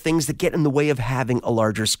losing the things that get in the way of having a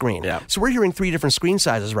larger screen. Yeah. So we're hearing 3 different screen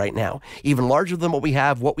sizes right now, even larger than what we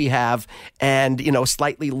have, and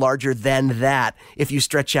slightly larger than that if you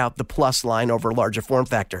stretch out the Plus line over a larger form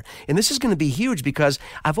factor. And this is going to be huge because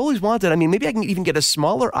I've always wanted, maybe I can even get a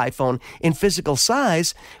smaller iPhone in physical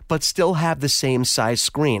size, but still have the same size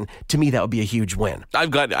screen. To me, that would be a huge win. I've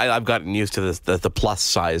gotten used to the Plus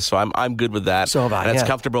size, so I'm good with that. So have I. And it's yeah.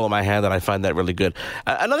 comfortable in my hand, and I find that really good.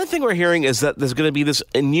 Another thing we're hearing is that there's going to be this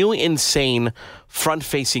new insane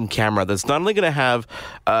front-facing camera that's not only going to have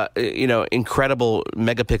incredible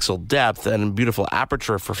megapixel depth and beautiful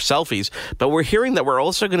aperture for selfies, but we're hearing that we're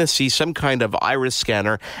also going to see some kind of iris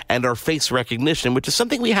scanner and our face recognition, which is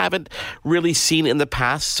something we haven't really seen in the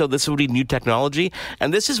past. So this would be new technology,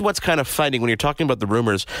 and this is what's kind of fighting when you're talking about the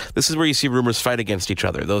rumors. This is where you see rumors fight against each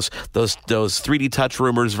other. Those 3D touch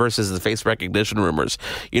rumors versus the face recognition rumors.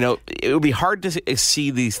 It would be hard to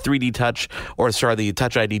see the 3D touch the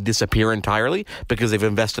Touch ID disappear entirely because they've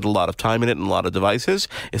invested a lot of time in it and a lot of devices,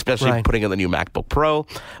 especially putting in the new MacBook Pro.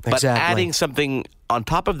 But adding something on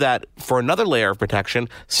top of that for another layer of protection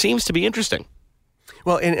seems to be interesting.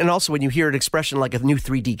 Well, and also when you hear an expression like a new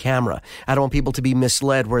 3D camera, I don't want people to be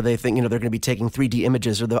misled where they think, they're going to be taking 3D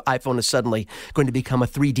images or the iPhone is suddenly going to become a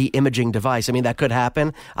 3D imaging device. That could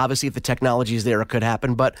happen. Obviously, if the technology is there, it could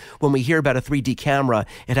happen. But when we hear about a 3D camera,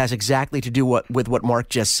 it has exactly to do with what Mark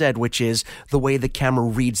just said, which is the way the camera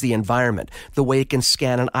reads the environment, the way it can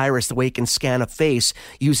scan an iris, the way it can scan a face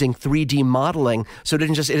using 3D modeling. So it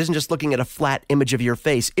isn't just looking at a flat image of your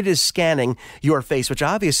face. It is scanning your face, which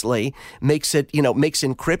obviously makes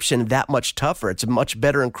encryption that much tougher. It's a much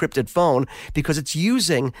better encrypted phone because it's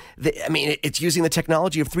using the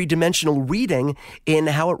technology of 3-dimensional reading in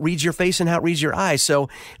how it reads your face and how it reads your eyes. So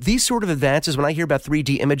these sort of advances, when I hear about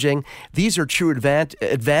 3D imaging, these are true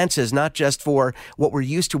advances, not just for what we're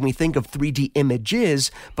used to when we think of 3D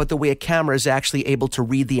images, but the way a camera is actually able to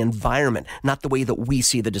read the environment, not the way that we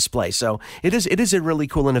see the display. So it is a really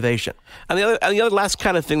cool innovation. And the other last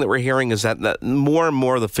kind of thing that we're hearing is that more and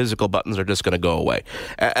more of the physical buttons are just going to go away.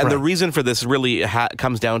 And the reason for this really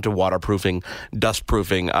comes down to waterproofing,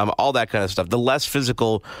 dustproofing, all that kind of stuff. The less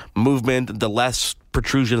physical movement, the less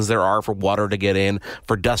protrusions there are for water to get in,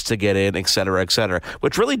 for dust to get in, et cetera,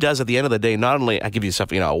 which really does, at the end of the day, not only give you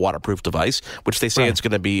something, a waterproof device, which they say it's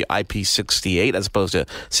going to be IP68 as opposed to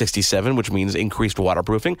 67, which means increased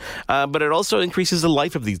waterproofing, but it also increases the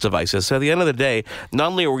life of these devices. So at the end of the day, not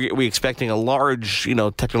only are we expecting a large,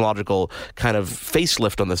 technological kind of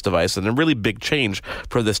facelift on this device and a really big change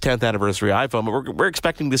for this 10th anniversary iPhone, but we're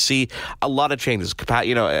expecting to see a lot of changes,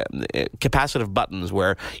 capacitive buttons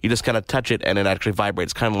where you just kind of touch it and it actually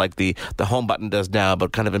vibrates, kind of like the home button does now,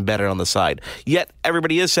 but kind of embedded on the side. Yet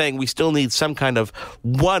everybody is saying we still need some kind of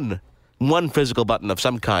one physical button of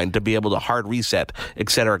some kind to be able to hard reset, et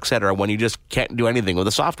cetera, when you just can't do anything with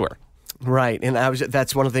the software. Right, and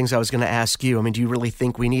that's one of the things I was going to ask you. Do you really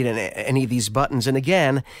think we need any of these buttons? And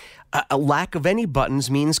again, a lack of any buttons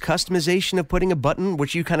means customization of putting a button,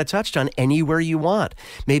 which you kind of touched on, anywhere you want.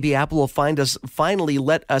 Maybe Apple will finally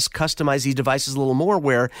let us customize these devices a little more,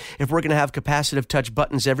 where if we're going to have capacitive touch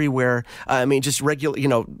buttons everywhere, just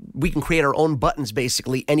regular, we can create our own buttons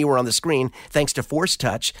basically anywhere on the screen, thanks to Force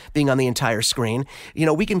Touch being on the entire screen.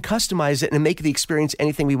 We can customize it and make the experience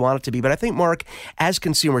anything we want it to be. But I think, Mark, as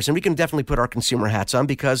consumers, and we can definitely put our consumer hats on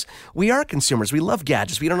because we are consumers. We love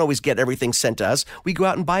gadgets. We don't always get everything sent to us. We go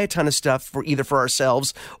out and buy a ton ton of stuff for either for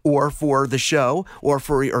ourselves or for the show or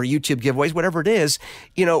for our YouTube giveaways, whatever it is,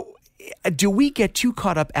 do we get too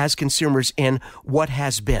caught up as consumers in what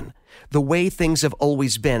has been? The way things have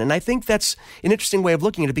always been. And I think that's an interesting way of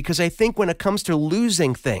looking at it, because I think when it comes to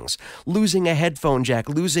losing things, losing a headphone jack,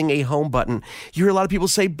 losing a home button, you hear a lot of people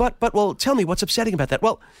say, but, well, tell me what's upsetting about that.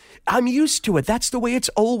 Well, I'm used to it. That's the way it's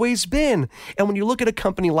always been. And when you look at a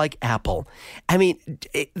company like Apple, I mean,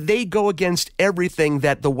 they go against everything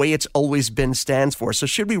that the way it's always been stands for. So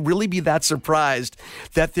should we really be that surprised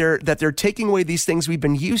that they're taking away these things we've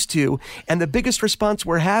been used to? And the biggest response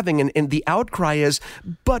we're having and the outcry is,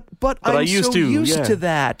 but I'm so used to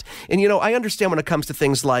that. And, I understand when it comes to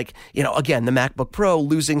things like, again, the MacBook Pro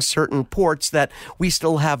losing certain ports that we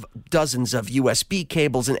still have dozens of USB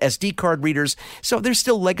cables and SD card readers. So there's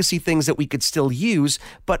still legacy things that we could still use,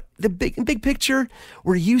 but the big picture,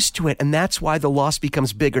 we're used to it, and that's why the loss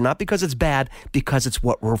becomes bigger, not because it's bad, because it's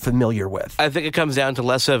what we're familiar with. I think it comes down to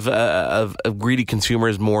less of greedy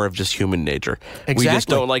consumers, more of just human nature. Exactly. We just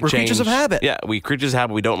don't like we're change. Creatures of habit. Yeah, we creatures of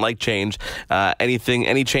habit. We don't like change.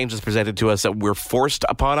 Any change that's presented to us that we're forced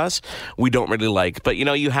upon us, we don't really like. But,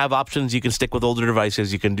 you have options. You can stick with older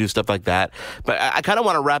devices. You can do stuff like that. But I kind of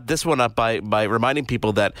want to wrap this one up by reminding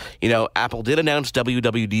people that, Apple did announce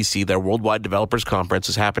WWDC, their Worldwide Developers Conference,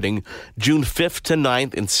 is happening June 5th to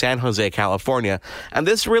 9th in San Jose, California. And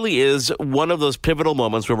this really is one of those pivotal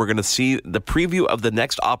moments where we're going to see the preview of the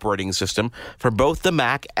next operating system for both the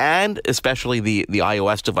Mac and especially the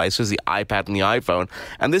iOS devices, the iPad and the iPhone.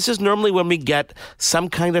 And this is normally when we get some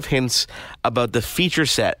kind of hints about the feature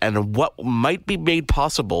set and what might be made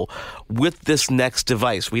possible with this next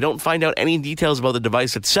device. We don't find out any details about the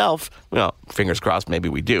device itself. Well, fingers crossed, maybe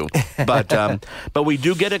we do. But we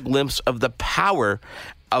do get a glimpse of the power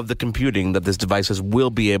of the computing that this devices will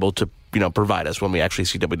be able to, provide us when we actually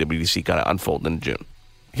see WWDC kind of unfold in June.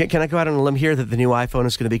 Can I go out on a limb here that the new iPhone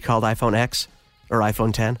is going to be called iPhone X or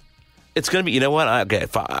iPhone 10? It's going to be, you know what? Okay,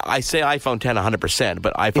 I say iPhone 10 100%,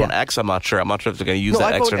 but iPhone X, I'm not sure. I'm not sure if they're going to use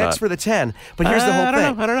that X or not. iPhone X for the 10. But here's the whole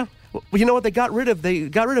thing. I don't know. Well, you know what? They got rid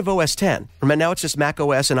of OS 10. Remember, now it's just Mac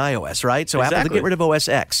OS and iOS, right? So exactly. Apple to get rid of OS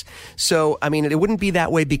X. So, I mean, it wouldn't be that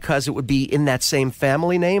way because it would be in that same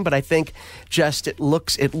family name, but I think just it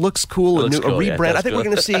looks cool, a rebrand. I think we're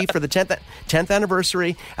going to see for the 10th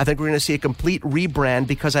anniversary, I think we're going to see a complete rebrand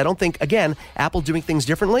because I don't think, again, Apple doing things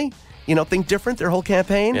differently, think different, their whole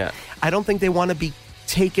campaign. Yeah. I don't think they want to be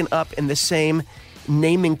taken up in the same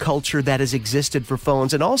naming culture that has existed for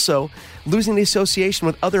phones, and also losing the association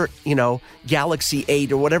with other, Galaxy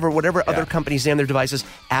 8 or whatever other companies name their devices.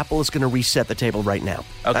 Apple is going to reset the table right now.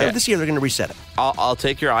 Okay. This year they're going to reset it. I'll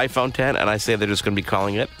take your iPhone 10 and I say they're just going to be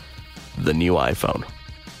calling it the new iPhone.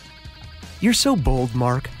 You're so bold,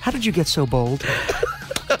 Mark. How did you get so bold?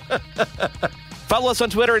 Follow us on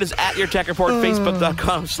Twitter. It is at YourTechReport,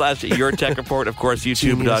 Facebook.com/YourTechReport, of course,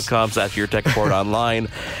 YouTube.com/YourTechReport online.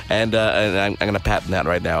 And I'm going to patent that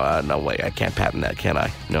right now. No way, I can't patent that, can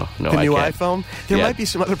I? No, the I new can't. iPhone? There might be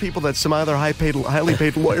some other people some other highly paid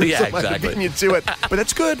lawyers that might be beating you to it. But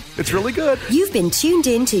that's good. It's really good. You've been tuned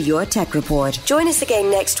in to Your Tech Report. Join us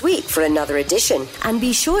again next week for another edition. And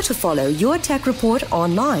be sure to follow Your Tech Report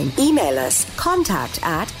online. Email us,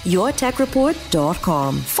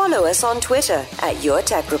 contact@YourTechReport.com. Follow us on Twitter at Your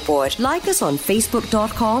Tech Report. Like us on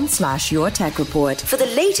Facebook.com/YourTechReport for the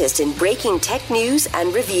latest in breaking tech news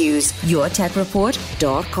and reviews.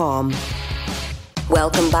 YourTechReport.com.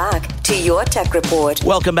 Welcome back to Your Tech Report.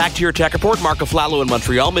 Welcome back to Your Tech Report. Mark Aflalo in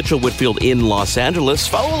Montreal, Mitchell Whitfield in Los Angeles.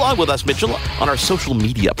 Follow along with us, Mitchell, on our social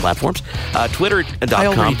media platforms. Twitter.com,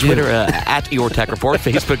 at Your Tech Report,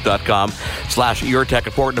 Facebook.com/Your Tech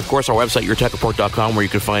Report, and of course our website, YourTechReport.com, where you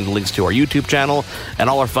can find links to our YouTube channel and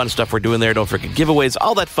all our fun stuff we're doing there. Don't forget giveaways.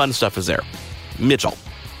 All that fun stuff is there. Mitchell.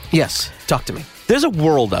 Yes, talk to me. There's a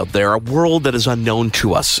world out there, a world that is unknown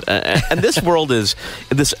to us. And this world is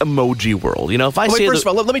this emoji world. If I say... First of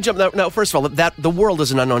all, let me jump... No, first of all, the world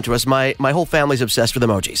isn't unknown to us. My whole family's obsessed with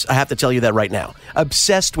emojis. I have to tell you that right now.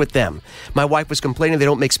 Obsessed with them. My wife was complaining they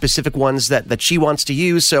don't make specific ones that she wants to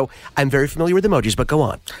use, so I'm very familiar with emojis, but go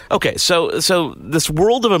on. Okay, so this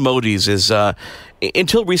world of emojis is...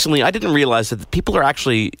 until recently, I didn't realize that people are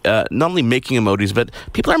actually not only making emojis, but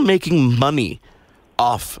people are making money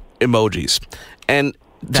off emojis. And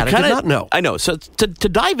that I did not know. I know. So to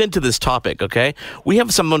dive into this topic, okay, we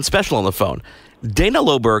have someone special on the phone. Dana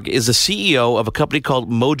Loberg is the CEO of a company called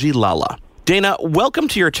Mojilala. Dana, welcome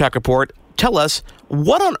to Your Tech Report. Tell us,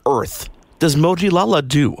 what on earth does Mojilala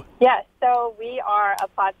do? Yes, so we are a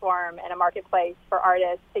platform and a marketplace for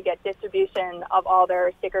artists to get distribution of all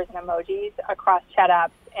their stickers and emojis across chat apps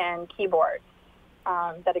and keyboards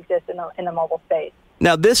that exist in the mobile space.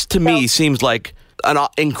 Now, this to me seems like an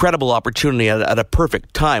incredible opportunity at a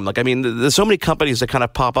perfect time. Like, I mean, there's so many companies that kind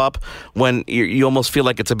of pop up when you almost feel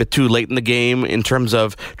like it's a bit too late in the game in terms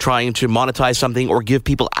of trying to monetize something or give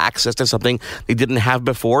people access to something they didn't have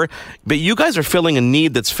before. But you guys are filling a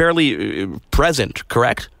need that's fairly present,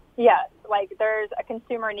 correct? Yes, like there's a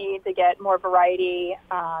consumer need to get more variety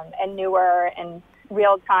and newer and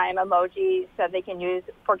real-time emojis that they can use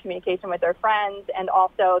for communication with their friends. And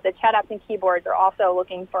also the chat apps and keyboards are also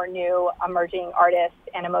looking for new emerging artists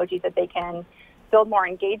and emojis that they can build more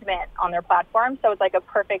engagement on their platform. So it's like a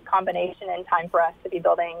perfect combination and time for us to be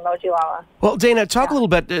building Mojilala. Well, Dana, talk a little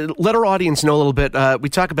bit, let our audience know a little bit. We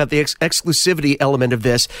talk about the exclusivity element of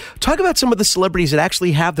this. Talk about some of the celebrities that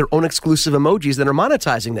actually have their own exclusive emojis that are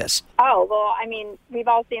monetizing this. Oh, well, I mean, we've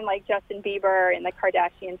all seen like Justin Bieber and the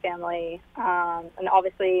Kardashian family, and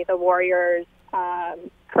obviously the Warriors.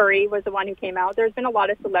 Curry was the one who came out. There's been a lot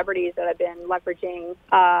of celebrities that have been leveraging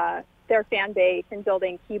their fan base and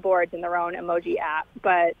building keyboards in their own emoji app.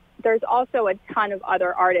 But there's also a ton of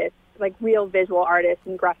other artists, like real visual artists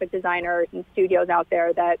and graphic designers and studios out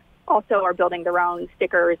there that also are building their own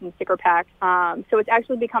stickers and sticker packs. So it's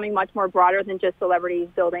actually becoming much more broader than just celebrities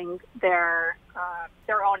building their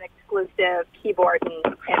own exclusive keyboards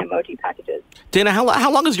and emoji packages. Dana,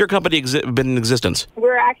 how long has your company been in existence?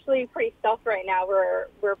 We're actually pretty stealth right now.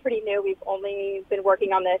 We're pretty new. We've only been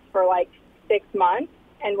working on this for like 6 months,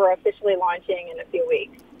 and we're officially launching in a few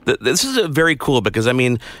weeks. This is very cool because, I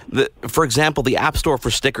mean, for example, the App Store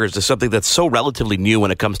for stickers is something that's so relatively new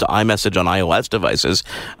when it comes to iMessage on iOS devices.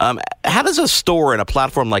 How does a store and a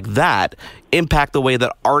platform like that impact the way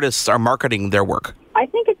that artists are marketing their work? I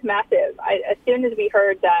think it's massive. As soon as we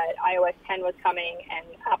heard that iOS 10 was coming and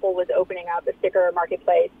Apple was opening up the sticker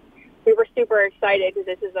marketplace, we were super excited because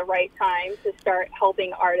this is the right time to start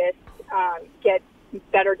helping artists get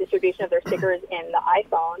better distribution of their stickers in the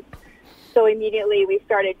iPhone. So immediately we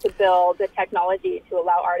started to build the technology to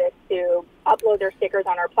allow artists to upload their stickers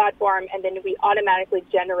on our platform, and then we automatically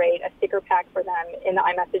generate a sticker pack for them in the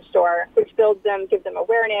iMessage store, which builds them, gives them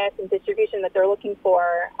awareness and distribution that they're looking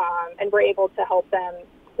for, and we're able to help them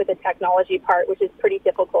with the technology part, which is pretty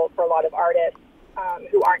difficult for a lot of artists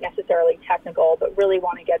who aren't necessarily technical but really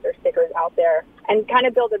want to get their stickers out there and kind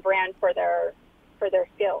of build a brand for their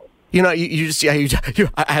skills. You know,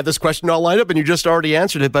 I had this question all lined up, and you just already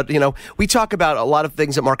answered it. But, you know, we talk about a lot of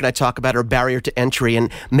things that Mark and I talk about are barrier to entry and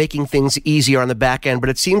making things easier on the back end. But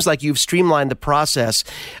it seems like you've streamlined the process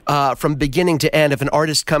from beginning to end. If an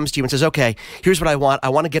artist comes to you and says, okay, here's what I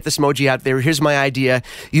want to get this emoji out there. Here's my idea.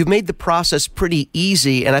 You've made the process pretty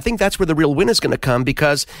easy. And I think that's where the real win is going to come,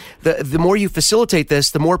 because the more you facilitate this,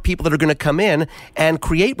 the more people that are going to come in and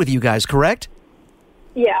create with you guys, correct?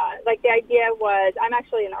 Yeah, like the idea was, I'm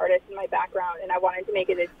actually an artist in my background, and I wanted to make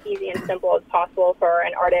it as easy and simple as possible for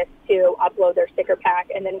an artist to upload their sticker pack,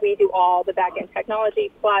 and then we do all the back-end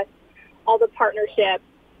technology plus all the partnerships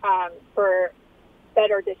for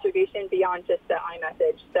better distribution beyond just the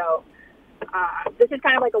iMessage. So this is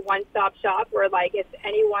kind of like a one-stop shop where, like, if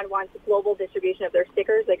anyone wants global distribution of their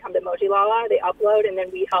stickers, they come to Mojilala, they upload, and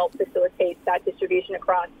then we help facilitate that distribution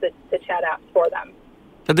across the chat apps for them.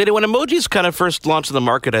 When emojis kind of first launched in the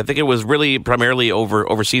market, I think it was really primarily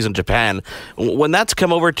overseas in Japan. When that's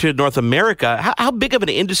come over to North America, how big of an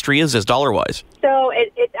industry is this dollar-wise? So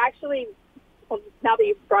it's actually, well, now that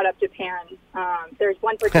you've brought up Japan, there's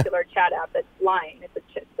one particular chat app that's Line.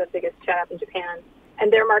 It's the biggest chat app in Japan.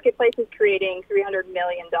 And their marketplace is creating $300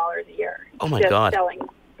 million a year. Oh, my God. Selling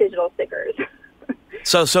digital stickers.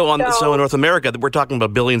 So in North America, we're talking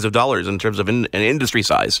about billions of dollars in terms of an industry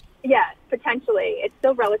size. Yes, potentially. It's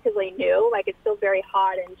still relatively new. Like, it's still very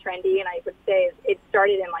hot and trendy, and I would say it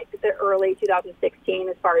started in like the early 2016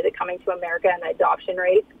 as far as it coming to America and the adoption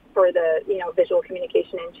rate for the visual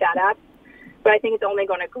communication and chat apps. But I think it's only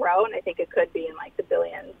going to grow, and I think it could be in like the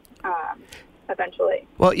billions eventually.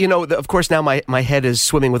 Well, of course, now my head is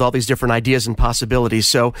swimming with all these different ideas and possibilities.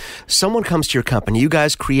 So someone comes to your company, you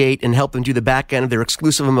guys create and help them do the back end of their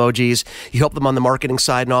exclusive emojis. You help them on the marketing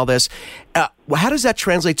side and all this. How does that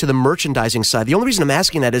translate to the merchandising side? The only reason I'm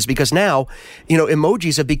asking that is because now,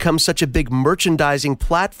 emojis have become such a big merchandising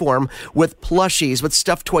platform with plushies, with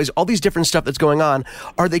stuffed toys, all these different stuff that's going on.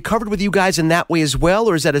 Are they covered with you guys in that way as well,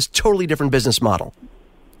 or is that a totally different business model?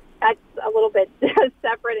 That's a little bit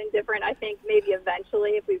separate and different. I think maybe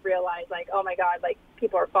eventually if we realize, like, oh my God, like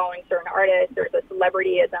people are following certain artists, there's a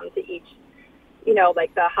celebrityism to each,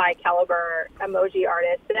 like the high caliber emoji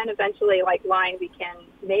artist. But then eventually, like Line, we can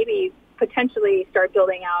maybe potentially start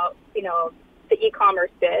building out, the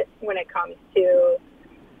e-commerce bit when it comes to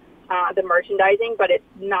the merchandising, but it's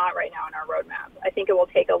not right now in our roadmap. I think it will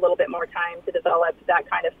take a little bit more time to develop that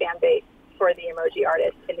kind of fan base for the emoji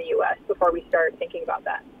artists in the U.S. before we start thinking about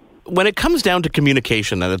that. When it comes down to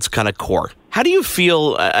communication and its kind of core, how do you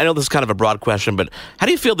feel, I know this is kind of a broad question, but how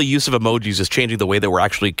do you feel the use of emojis is changing the way that we're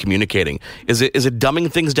actually communicating? Is it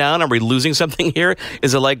dumbing things down? Are we losing something here?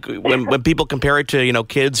 Is it like when people compare it to,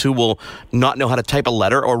 kids who will not know how to type a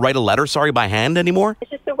letter or write a letter, by hand anymore?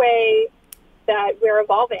 It's just the way that we're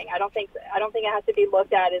evolving. I don't think it has to be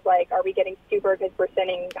looked at as like, are we getting stupid because we're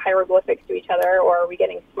sending hieroglyphics to each other, or are we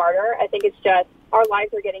getting smarter? I think it's just our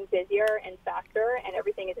lives are getting busier and faster, and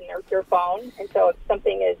everything is in your phone. And so if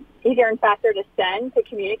something is easier and faster to send, to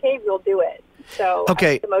communicate, we'll do it. So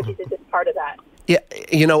okay. I think emojis is just part of that. Yeah,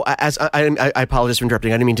 as I apologize for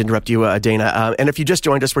interrupting. I didn't mean to interrupt you, Dana. And if you just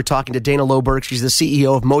joined us, we're talking to Dana Loberg. She's the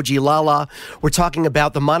CEO of Emoji Lala. We're talking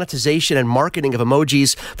about the monetization and marketing of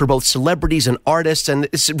emojis for both celebrities and artists. And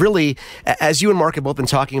it's really, as you and Mark have both been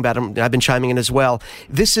talking about, and I've been chiming in as well,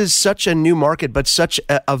 this is such a new market, but such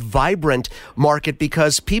a vibrant market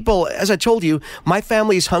because people, as I told you, my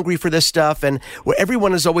family is hungry for this stuff. And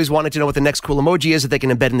everyone has always wanted to know what the next cool emoji is that they can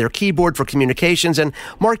embed in their keyboard for communications. And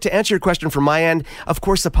Mark, to answer your question from my end, of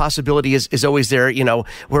course, the possibility is always there.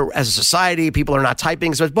 We're, as a society, people are not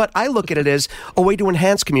typing. But I look at it as a way to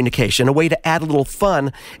enhance communication, a way to add a little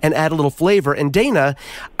fun and add a little flavor. And Dana,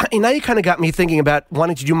 now you kind of got me thinking about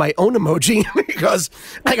wanting to do my own emoji because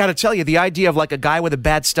I got to tell you, the idea of like a guy with a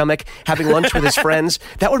bad stomach having lunch with his friends,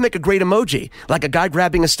 that would make a great emoji. Like a guy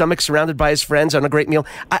grabbing his stomach surrounded by his friends on a great meal.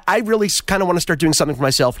 I really kind of want to start doing something for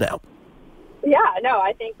myself now. Yeah, no,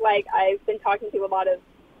 I think I've been talking to a lot of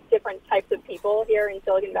different types of people here in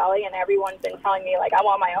Silicon Valley, and everyone's been telling me, I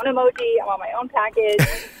want my own emoji, I want my own package,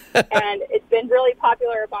 and it's been really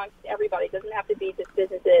popular amongst everybody. It doesn't have to be just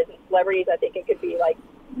businesses and celebrities. I think it could be,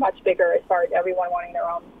 much bigger as far as everyone wanting their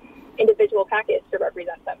own individual package to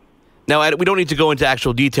represent them. Now, we don't need to go into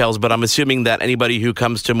actual details, but I'm assuming that anybody who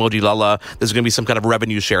comes to Emoji Lala, there's going to be some kind of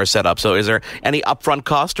revenue share set up. So is there any upfront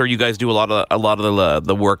cost, or you guys do a lot of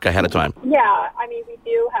the work ahead of time? Yeah, we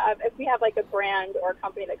do have, if we have a brand or a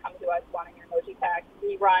company that comes to us wanting an emoji pack,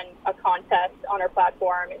 we run a contest on our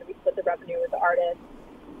platform and we split the revenue with the artist.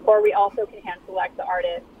 Or we also can hand select the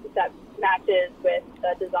artist that matches with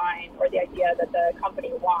the design or the idea that the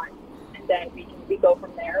company wants. And then we go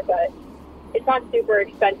from there. But it's not super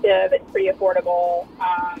expensive. It's pretty affordable.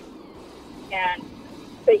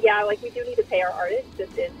 But yeah, we do need to pay our artists. This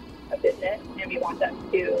is a business, and we want them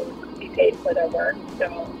to be paid for their work.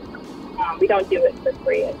 So we don't do it for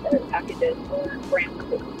free as packages or brands.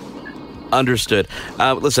 Understood.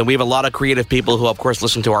 Listen, we have a lot of creative people who, of course,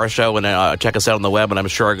 listen to our show and check us out on the web, and I'm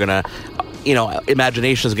sure are going to,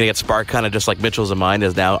 imagination is going to get sparked, kind of just like Mitchell's and mine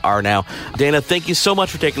are now. Dana, thank you so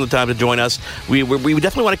much for taking the time to join us. We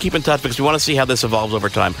definitely want to keep in touch because we want to see how this evolves over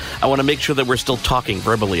time. I want to make sure that we're still talking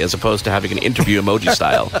verbally as opposed to having an interview emoji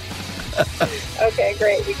style. Okay,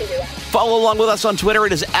 great. We can do that. Follow along with us on Twitter.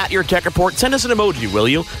 It is @YourTechReport. Send us an emoji, will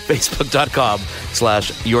you?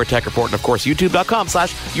 Facebook.com/YourTechReport. And, of course,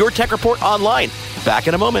 YouTube.com/YourTechReport online. Back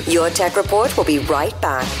in a moment. Your Tech Report will be right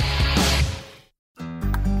back.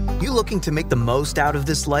 You looking to make the most out of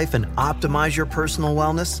this life and optimize your personal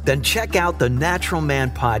wellness? Then check out the Natural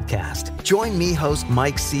Man Podcast. Join me, host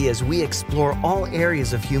Mike C., as we explore all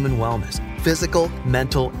areas of human wellness, physical,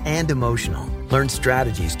 mental, and emotional. Learn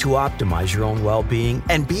strategies to optimize your own well-being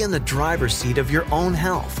and be in the driver's seat of your own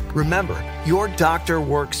health. Remember, your doctor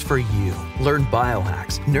works for you. Learn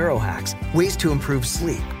biohacks, neurohacks, ways to improve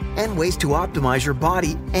sleep, and ways to optimize your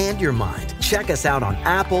body and your mind. Check us out on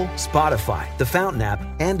Apple, Spotify, the Fountain app,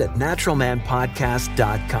 and at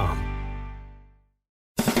naturalmanpodcast.com.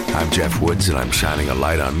 I'm Jeff Woods, and I'm shining a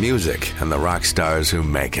light on music and the rock stars who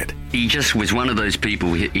make it. He just was one of those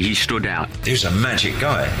people. He stood out. He was a magic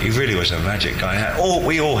guy. He really was a magic guy.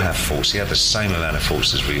 We all have faults. He had the same amount of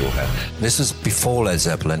faults as we all had. This was before Led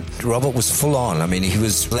Zeppelin. Robert was full on. He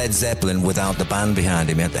was Led Zeppelin without the band behind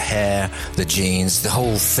him. He had the hair, the jeans, the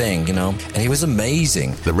whole thing, and he was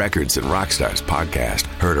amazing. The Records and Rockstars podcast,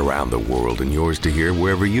 heard around the world and yours to hear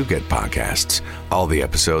wherever you get podcasts. All the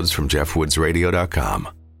episodes from JeffWoodsRadio.com.